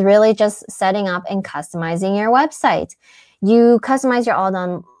step is really just setting up and customizing your website. You customize your All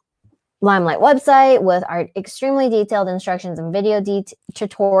Done Limelight website with our extremely detailed instructions and video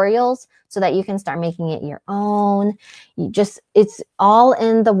tutorials so that you can start making it your own. It's all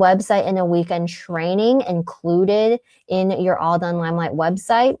in the website in a weekend training included in your All Done Limelight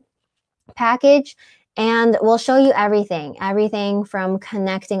website package. And we'll show you everything from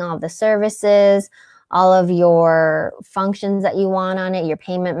connecting all the services, all of your functions that you want on it, your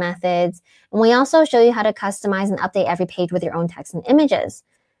payment methods. And we also show you how to customize and update every page with your own text and images.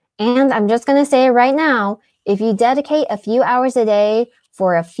 And I'm just going to say it right now, if you dedicate a few hours a day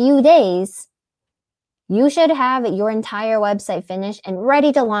for a few days, you should have your entire website finished and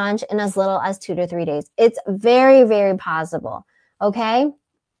ready to launch in as little as 2 to 3 days. It's very, very possible, okay?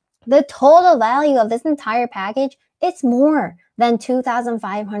 The total value of this entire package, it's more than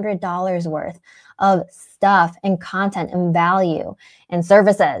 $2,500 worth of stuff and content and value and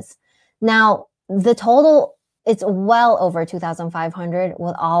services. Now, the total, it's well over $2,500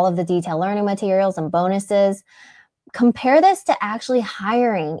 with all of the detailed learning materials and bonuses. Compare this to actually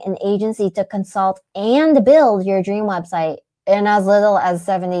hiring an agency to consult and build your dream website in as little as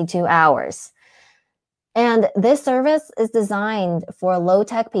 72 hours. And this service is designed for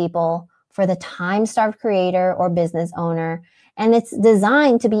low-tech people, for the time-starved creator or business owner, and it's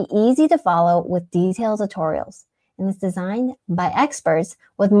designed to be easy to follow with detailed tutorials. And it's designed by experts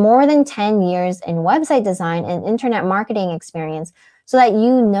with more than 10 years in website design and internet marketing experience so that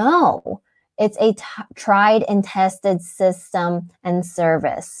you know it's a tried and tested system and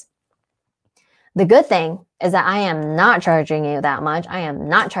service. The good thing is that I am not charging you that much. I am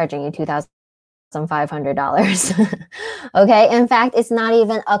not charging you $2,500. Okay, in fact, it's not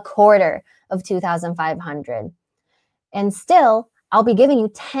even a quarter of $2,500. And still, I'll be giving you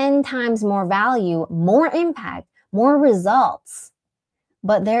 10 times more value, more impact, more results.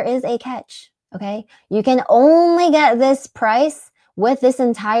 But there is a catch, okay? You can only get this price with this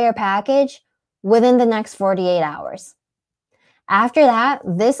entire package within the next 48 hours. After that,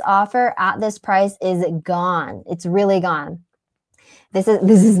 this offer at this price is gone. It's really gone. This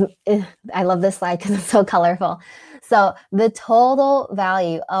is I love this slide because it's so colorful. So the total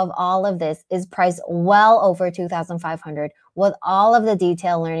value of all of this is priced well over $2,500 with all of the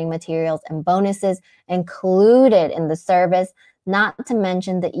detailed learning materials and bonuses included in the service, not to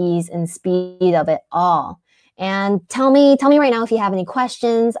mention the ease and speed of it all. And tell me right now if you have any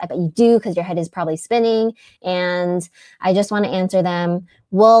questions. I bet you do because your head is probably spinning and I just want to answer them.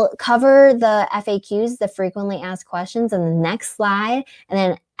 We'll cover the FAQs, the frequently asked questions, in the next slide. And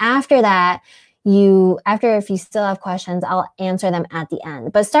then after that, if you still have questions, I'll answer them at the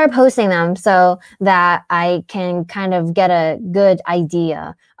end. But start posting them so that I can kind of get a good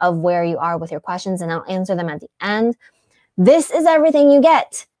idea of where you are with your questions and I'll answer them at the end. This is everything you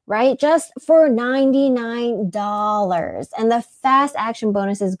get, right? Just for $99. And the fast action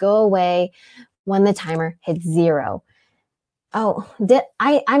bonuses go away when the timer hits 0. Oh,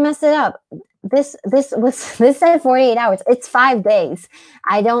 I messed it up. This said 48 hours. It's 5 days.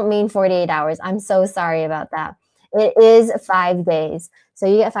 I don't mean 48 hours. I'm so sorry about that. It is 5 days. So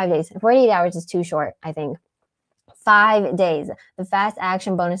you get 5 days. 48 hours is too short, I think. 5 days. The fast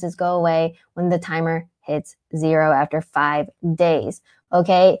action bonuses go away when the timer hits 0 after 5 days.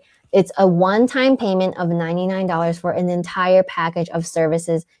 Okay. It's a one-time payment of $99 for an entire package of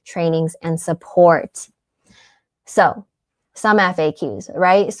services, trainings, and support. So some FAQs,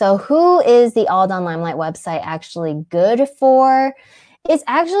 right? So who is the All Done Limelight website actually good for? It's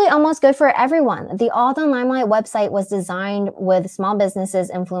actually almost good for everyone. The All Done Limelight website was designed with small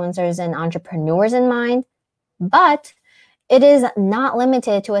businesses, influencers, and entrepreneurs in mind, but it is not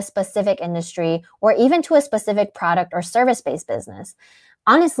limited to a specific industry or even to a specific product or service-based business.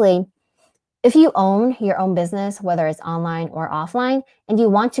 Honestly, if you own your own business, whether it's online or offline, and you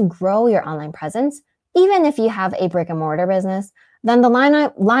want to grow your online presence, even if you have a brick and mortar business, then the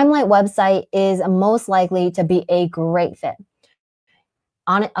Limelight website is most likely to be a great fit.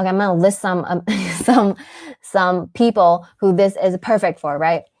 Okay, I'm going to list some people who this is perfect for,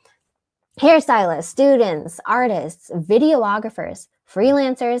 right? Hairstylists, students, artists, videographers,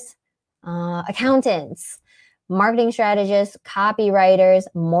 freelancers, accountants, marketing strategists, copywriters,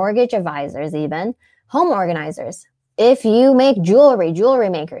 mortgage advisors even, home organizers. If you make jewelry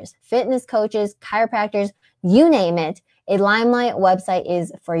makers, fitness coaches, chiropractors, you name it, a Limelight website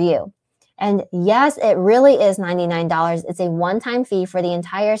is for you. And yes, it really is $99. It's a one-time fee for the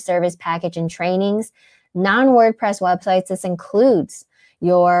entire service package and trainings. Non-WordPress websites, this includes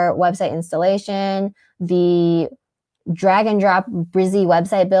your website installation, the drag and drop Brizy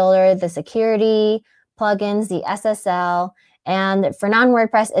website builder, the security, plugins, the SSL, and for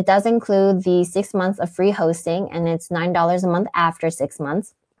non-WordPress, it does include the 6 months of free hosting, and it's $9 a month after 6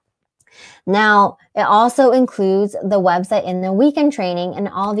 months. Now, it also includes the website and the weekend training and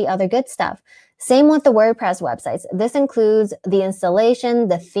all the other good stuff. Same with the WordPress websites. This includes the installation,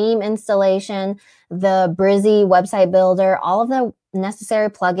 the theme installation, the Brizy website builder, all of the necessary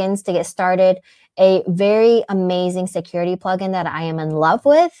plugins to get started, a very amazing security plugin that I am in love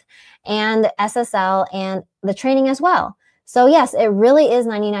with, and SSL and the training as well. So yes, it really is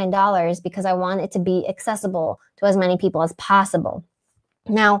 $99 because I want it to be accessible to as many people as possible.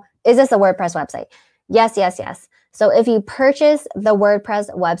 Now, is this a WordPress website? Yes, yes, yes. So if you purchase the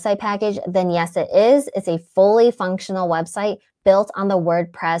WordPress website package, then yes, it is. It's a fully functional website built on the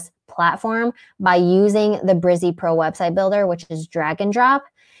WordPress platform by using the Brizy Pro website builder, which is drag and drop.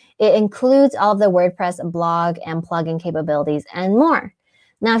 It includes all of the WordPress blog and plugin capabilities and more.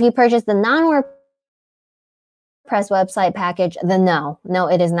 Now, if you purchase the non-WordPress website package, then no,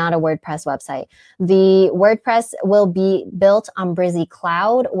 it is not a WordPress website. The WordPress will be built on Brizy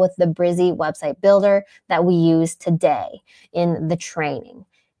Cloud with the Brizy website builder that we use today in the training.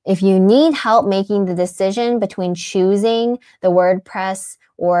 If you need help making the decision between choosing the WordPress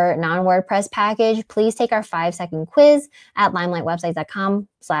or non-WordPress package, please take our 5-second quiz at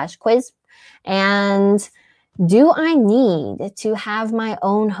limelightwebsites.com/quiz. And do I need to have my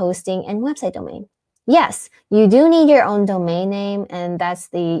own hosting and website domain? Yes, you do need your own domain name, and that's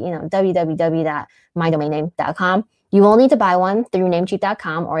the www.mydomainname.com. You will need to buy one through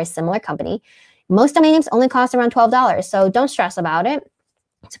namecheap.com or a similar company. Most domain names only cost around $12, so don't stress about it.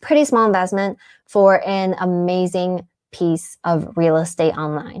 It's a pretty small investment for an amazing piece of real estate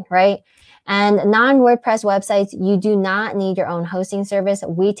online, right? And non-WordPress websites, you do not need your own hosting service.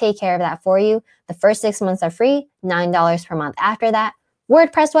 We take care of that for you. The first 6 months are free, $9 per month after that.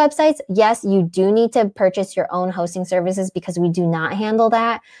 WordPress websites, yes, you do need to purchase your own hosting services because we do not handle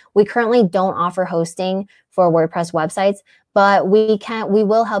that. We currently don't offer hosting for WordPress websites, but we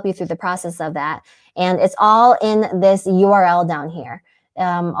will help you through the process of that. And it's all in this URL down here.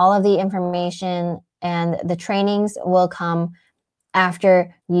 All of the information and the trainings will come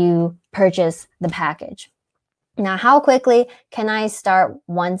after you purchase the package. Now, how quickly can I start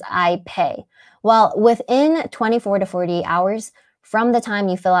once I pay? Well, within 24 to 48 hours, from the time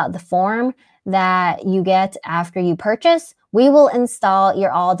you fill out the form that you get after you purchase, we will install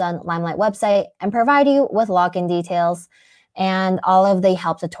your all done Limelight website and provide you with login details and all of the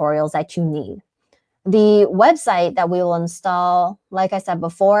help tutorials that you need. The website that we will install, like I said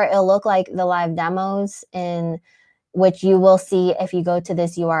before, it'll look like the live demos in which you will see if you go to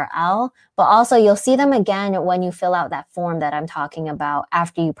this URL, but also you'll see them again when you fill out that form that I'm talking about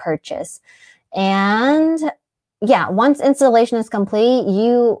after you purchase. And yeah, once installation is complete,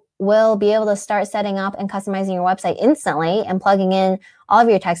 you will be able to start setting up and customizing your website instantly and plugging in all of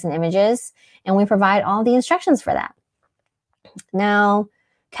your text and images. And we provide all the instructions for that. Now,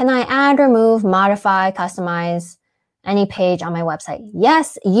 can I add, remove, modify, customize any page on my website?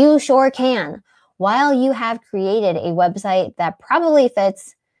 Yes, you sure can. While you have created a website that probably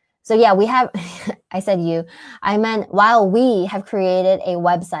fits, so yeah, we have, I said you, I meant while we have created a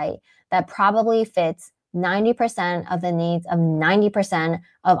website that probably fits 90% of the needs of 90%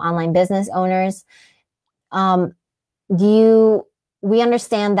 of online business owners, we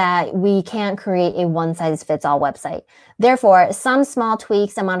understand that we can't create a one-size-fits-all website. Therefore, some small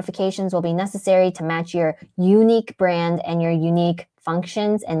tweaks and modifications will be necessary to match your unique brand and your unique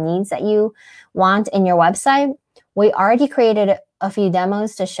functions and needs that you want in your website. We already created a few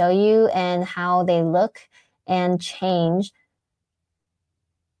demos to show you and how they look and change.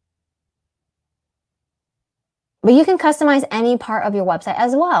 But you can customize any part of your website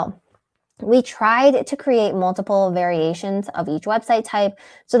as well. We tried to create multiple variations of each website type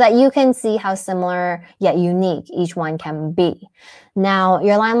so that you can see how similar yet unique each one can be. Now,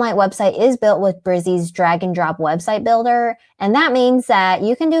 your Limelight website is built with Brizy's drag and drop website builder, and that means that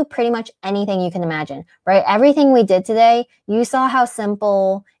you can do pretty much anything you can imagine, right? Everything we did today, you saw how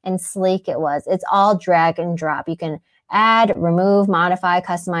simple and sleek it was. It's all drag and drop. You can add, remove, modify,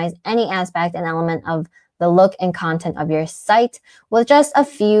 customize any aspect and element of the look and content of your site with just a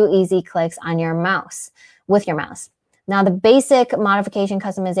few easy clicks on your mouse, with your mouse. Now, the basic modification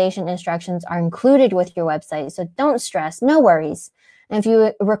customization instructions are included with your website, so don't stress, no worries. And if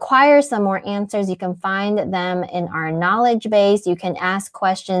you require some more answers, you can find them in our knowledge base. You can ask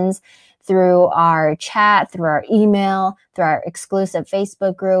questions through our chat, through our email, through our exclusive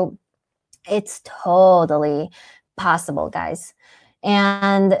Facebook group. It's totally possible, guys.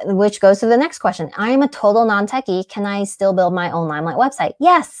 And which goes to the next question. I am a total non-techie. Can I still build my own Limelight website?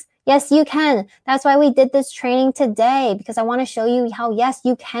 Yes, Yes, you can. That's why we did this training today, because I want to show you how, yes,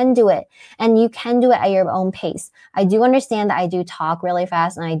 you can do it, and you can do it at your own pace. I do understand that I do talk really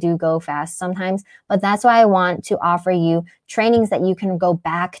fast and I do go fast sometimes, but that's why I want to offer you trainings that you can go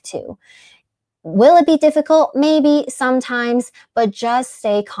back to. Will it be difficult? Maybe sometimes, but just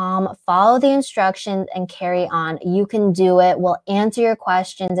stay calm, follow the instructions, and carry on. You can do it. We'll answer your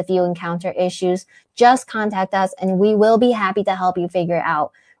questions if you encounter issues. Just contact us and we will be happy to help you figure it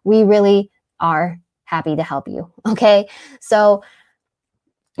out. We really are happy to help you. Okay. So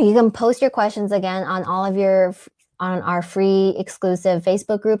you can post your questions again on on our free exclusive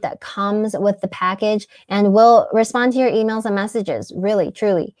Facebook group that comes with the package, and we'll respond to your emails and messages. Really,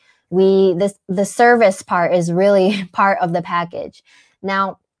 truly. The service part is really part of the package.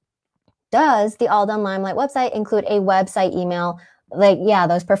 Now, does the All Done Limelight website include a website email? Like, yeah,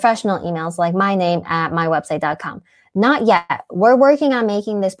 those professional emails like my name at mywebsite.com. Not yet. We're working on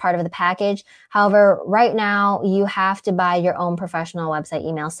making this part of the package. However, right now you have to buy your own professional website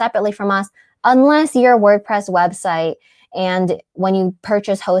email separately from us, unless you're a WordPress website. And when you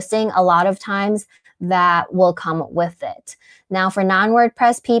purchase hosting, a lot of times that will come with it. Now, for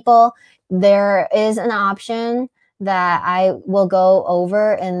non-WordPress people, there is an option that I will go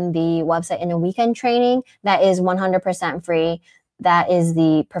over in the website in a weekend training that is 100% free. That is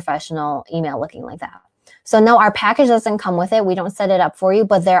the professional email looking like that. So no, our package doesn't come with it. We don't set it up for you,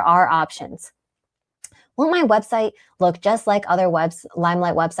 but there are options. Will my website look just like other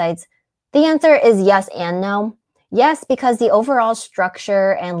Limelight websites? The answer is yes and no. Yes, because the overall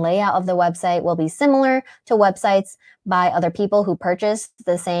structure and layout of the website will be similar to websites by other people who purchased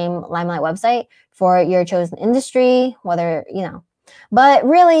the same Limelight website for your chosen industry, whether, but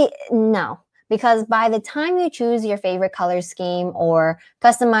really, no. Because by the time you choose your favorite color scheme or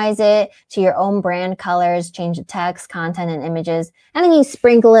customize it to your own brand colors, change the text, content, and images, and then you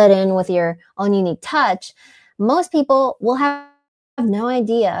sprinkle it in with your own unique touch, most people will have no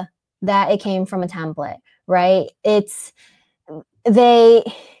idea that it came from a template, right? As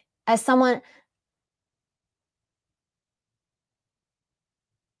someone,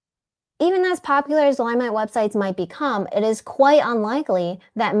 even as popular as Limelight websites might become, it is quite unlikely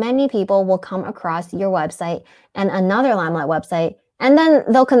that many people will come across your website and another Limelight website, and then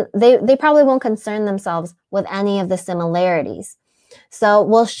they probably won't concern themselves with any of the similarities. So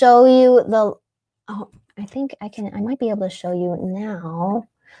we'll show you I might be able to show you now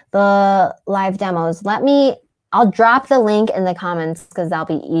the live demos. I'll drop the link in the comments because that'll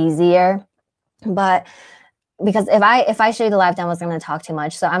be easier. But because if I show you the live demo, I'm going to talk too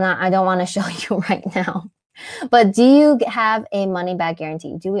much. So I don't want to show you right now. But do you have a money back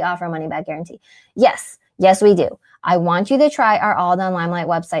guarantee? Do we offer a money back guarantee? Yes. Yes, we do. I want you to try our All Done Limelight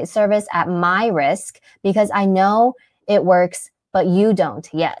website service at my risk, because I know it works, but you don't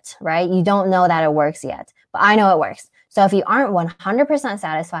yet, right? You don't know that it works yet, but I know it works. So if you aren't 100%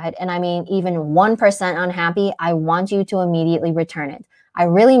 satisfied, and I mean even 1% unhappy, I want you to immediately return it. I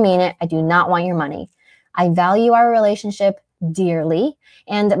really mean it. I do not want your money. I value our relationship dearly,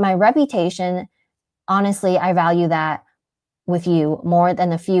 and my reputation, honestly, I value that with you more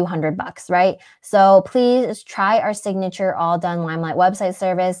than a few $100, right? So please try our signature All Done Limelight website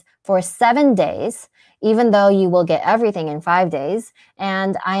service for 7 days, even though you will get everything in 5 days.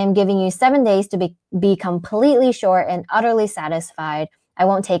 And I am giving you 7 days to be completely sure and utterly satisfied. I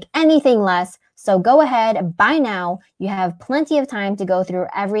won't take anything less. So go ahead, buy now. You have plenty of time to go through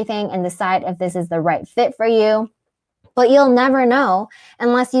everything and decide if this is the right fit for you. But you'll never know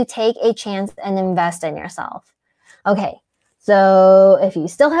unless you take a chance and invest in yourself. Okay, so if you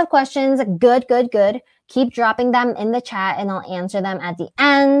still have questions, good. Keep dropping them in the chat and I'll answer them at the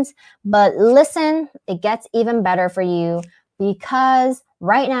end. But listen, it gets even better for you, because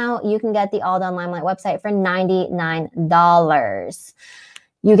right now you can get the All Done Limelight website for $99.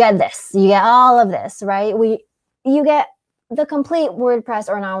 You get this. You get all of this, right? You get the complete WordPress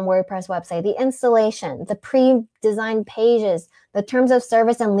or non-WordPress website, the installation, the pre-designed pages, the terms of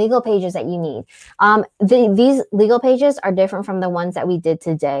service and legal pages that you need. These legal pages are different from the ones that we did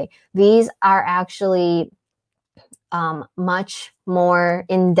today. These are actually much more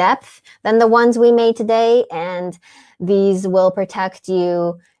in depth than the ones we made today, and these will protect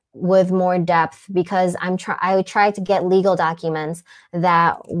you with more depth, because I would try to get legal documents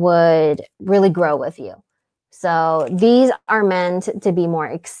that would really grow with you. So these are meant to be more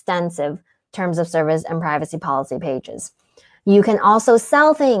extensive terms of service and privacy policy pages. You can also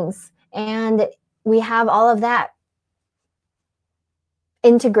sell things, and we have all of that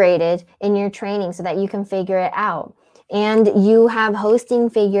integrated in your training so that you can figure it out. And you have hosting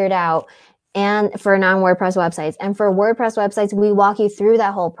figured out. and for non-WordPress websites. And for WordPress websites, we walk you through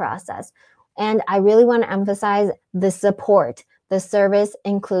that whole process. And I really want to emphasize the support. The service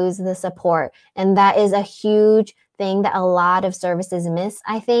includes the support. And that is a huge thing that a lot of services miss,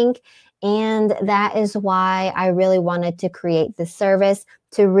 I think. And that is why I really wanted to create this service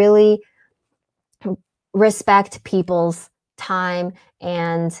to really respect people's time,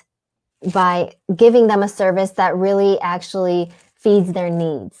 and by giving them a service that really actually feeds their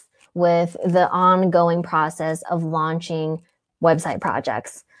needs with the ongoing process of launching website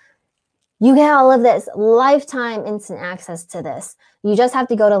projects. You get all of this, lifetime instant access to this. You just have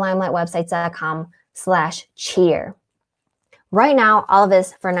to go to limelightwebsites.com/cheer. Right now, all of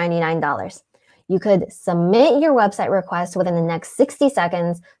this for $99. You could submit your website request within the next 60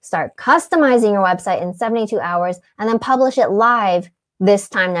 seconds, start customizing your website in 72 hours, and then publish it live this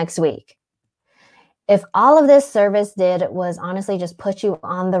time next week. If all of this service did was honestly just put you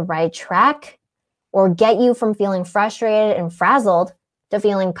on the right track, or get you from feeling frustrated and frazzled to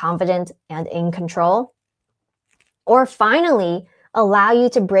feeling confident and in control, or finally allow you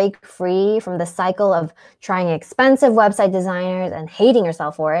to break free from the cycle of trying expensive website designers and hating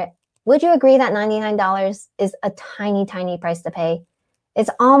yourself for it, would you agree that $99 is a tiny, tiny price to pay?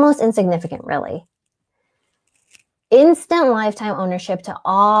 It's almost insignificant, really. Instant lifetime ownership to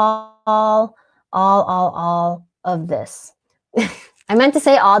all of this. I meant to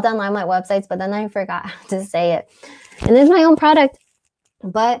say all done Limelight websites, but then I forgot how to say it. And it's my own product.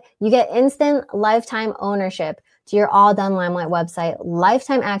 But you get instant lifetime ownership to your all done Limelight website,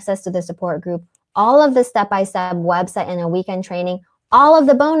 lifetime access to the support group, all of the step-by-step website and a weekend training, all of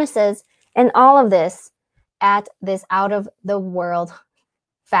the bonuses, and all of this at this out of the world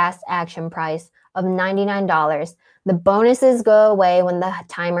fast action price of $99. The bonuses go away when the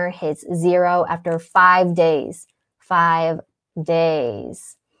timer hits 0 after 5 days. 5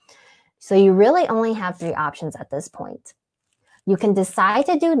 days. So you really only have 3 options at this point. You can decide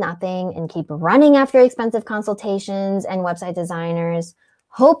to do nothing and keep running after expensive consultations and website designers,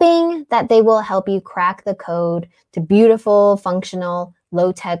 hoping that they will help you crack the code to beautiful, functional,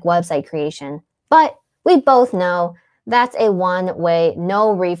 low-tech website creation. But we both know that's a one-way,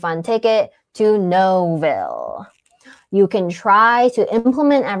 no refund ticket to Noville. You can try to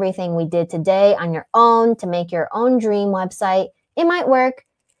implement everything we did today on your own to make your own dream website. It might work.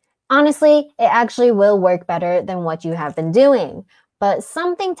 Honestly, it actually will work better than what you have been doing. But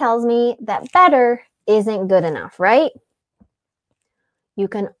something tells me that better isn't good enough, right? You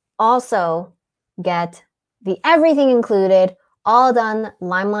can also get the everything included, all done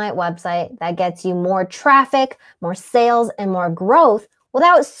Limelight website that gets you more traffic, more sales, and more growth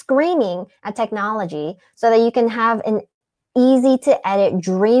without screaming at technology, so that you can have an easy to edit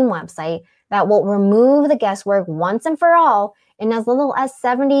dream website that will remove the guesswork once and for all in as little as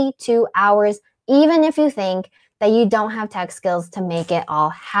 72 hours, even if you think that you don't have tech skills to make it all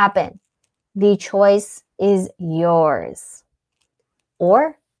happen. The choice is yours.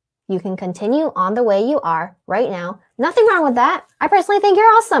 Or you can continue on the way you are right now. Nothing wrong with that. I personally think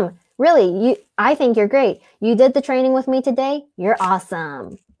you're awesome. Really, I think you're great. You did the training with me today. You're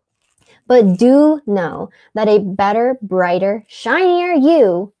awesome. But do know that a better, brighter, shinier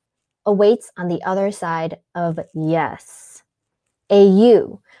you awaits on the other side of yes. A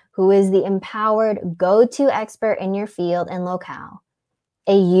you who is the empowered go-to expert in your field and locale.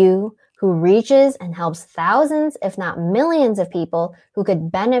 A you who reaches and helps thousands, if not millions of people who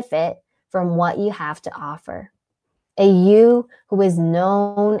could benefit from what you have to offer. A you who is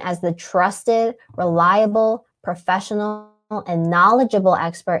known as the trusted, reliable, professional, and knowledgeable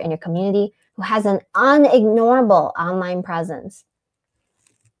expert in your community who has an unignorable online presence.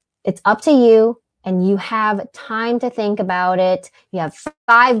 It's up to you, and you have time to think about it. You have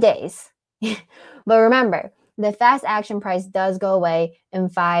 5 days. But remember, the fast action price does go away in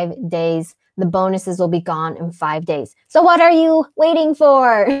 5 days. The bonuses will be gone in 5 days. So what are you waiting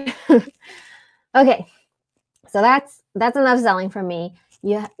for? Okay, so that's enough selling from me.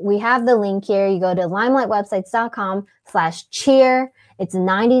 We have the link here. You go to limelightwebsites.com/cheer. It's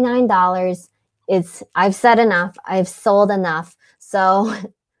 $99. I've said enough. I've sold enough. So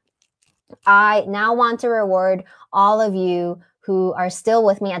I now want to reward all of you who are still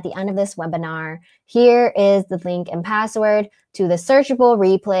with me at the end of this webinar. Here is the link and password to the searchable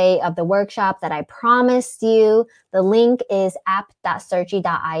replay of the workshop that I promised you. The link is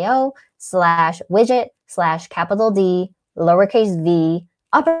app.searchy.io/widget/D, lowercase v,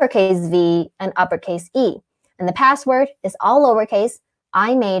 uppercase V, and uppercase E. And the password is all lowercase.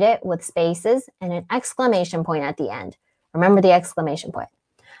 I made it with spaces and an exclamation point at the end. Remember the exclamation point.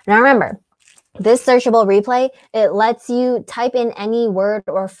 Now remember, This searchable replay, it lets you type in any word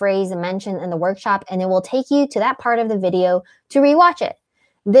or phrase mentioned in the workshop, and it will take you to that part of the video to rewatch it.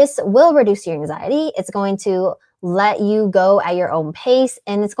 This will reduce your anxiety. It's going to let you go at your own pace,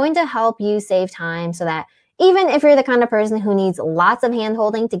 and it's going to help you save time so that even if you're the kind of person who needs lots of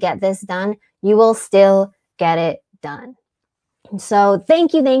hand-holding to get this done, you will still get it done. So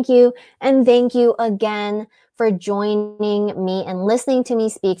thank you, and thank you again for joining me and listening to me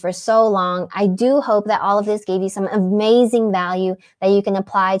speak for so long. I do hope that all of this gave you some amazing value that you can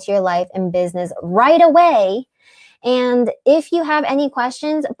apply to your life and business right away. And if you have any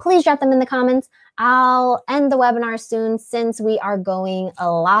questions, please drop them in the comments. I'll end the webinar soon since we are going a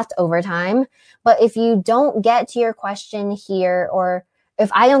lot over time. But if you don't get to your question here, or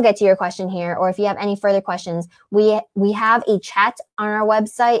if I don't get to your question here, or if you have any further questions, we have a chat on our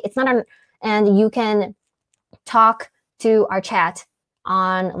website. It's not on, and you can talk to our chat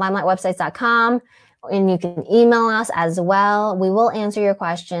on limelightwebsites.com, and you can email us as well. We will answer your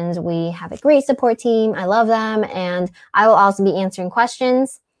questions. We have a great support team. I love them, and I will also be answering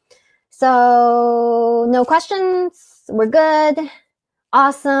questions. So no questions. We're good.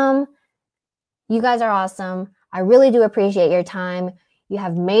 Awesome. You guys are awesome. I really do appreciate your time. You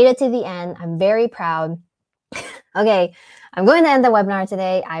have made it to the end. I'm very proud. Okay, I'm going to end the webinar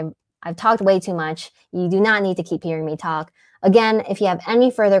today. I've talked way too much. You do not need to keep hearing me talk. Again, if you have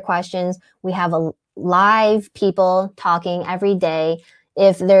any further questions, we have a live people talking every day.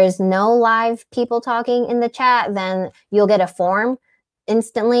 If there's no live people talking in the chat, then you'll get a form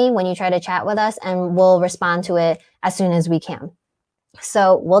instantly when you try to chat with us, and we'll respond to it as soon as we can.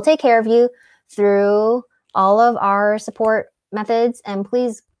 So we'll take care of you through all of our support methods, and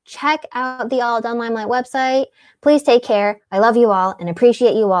please check out the All Done Limelight website. Please take care. I love you all and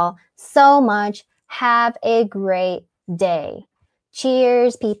appreciate you all so much. Have a great day.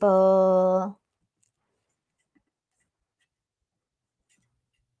 Cheers, people.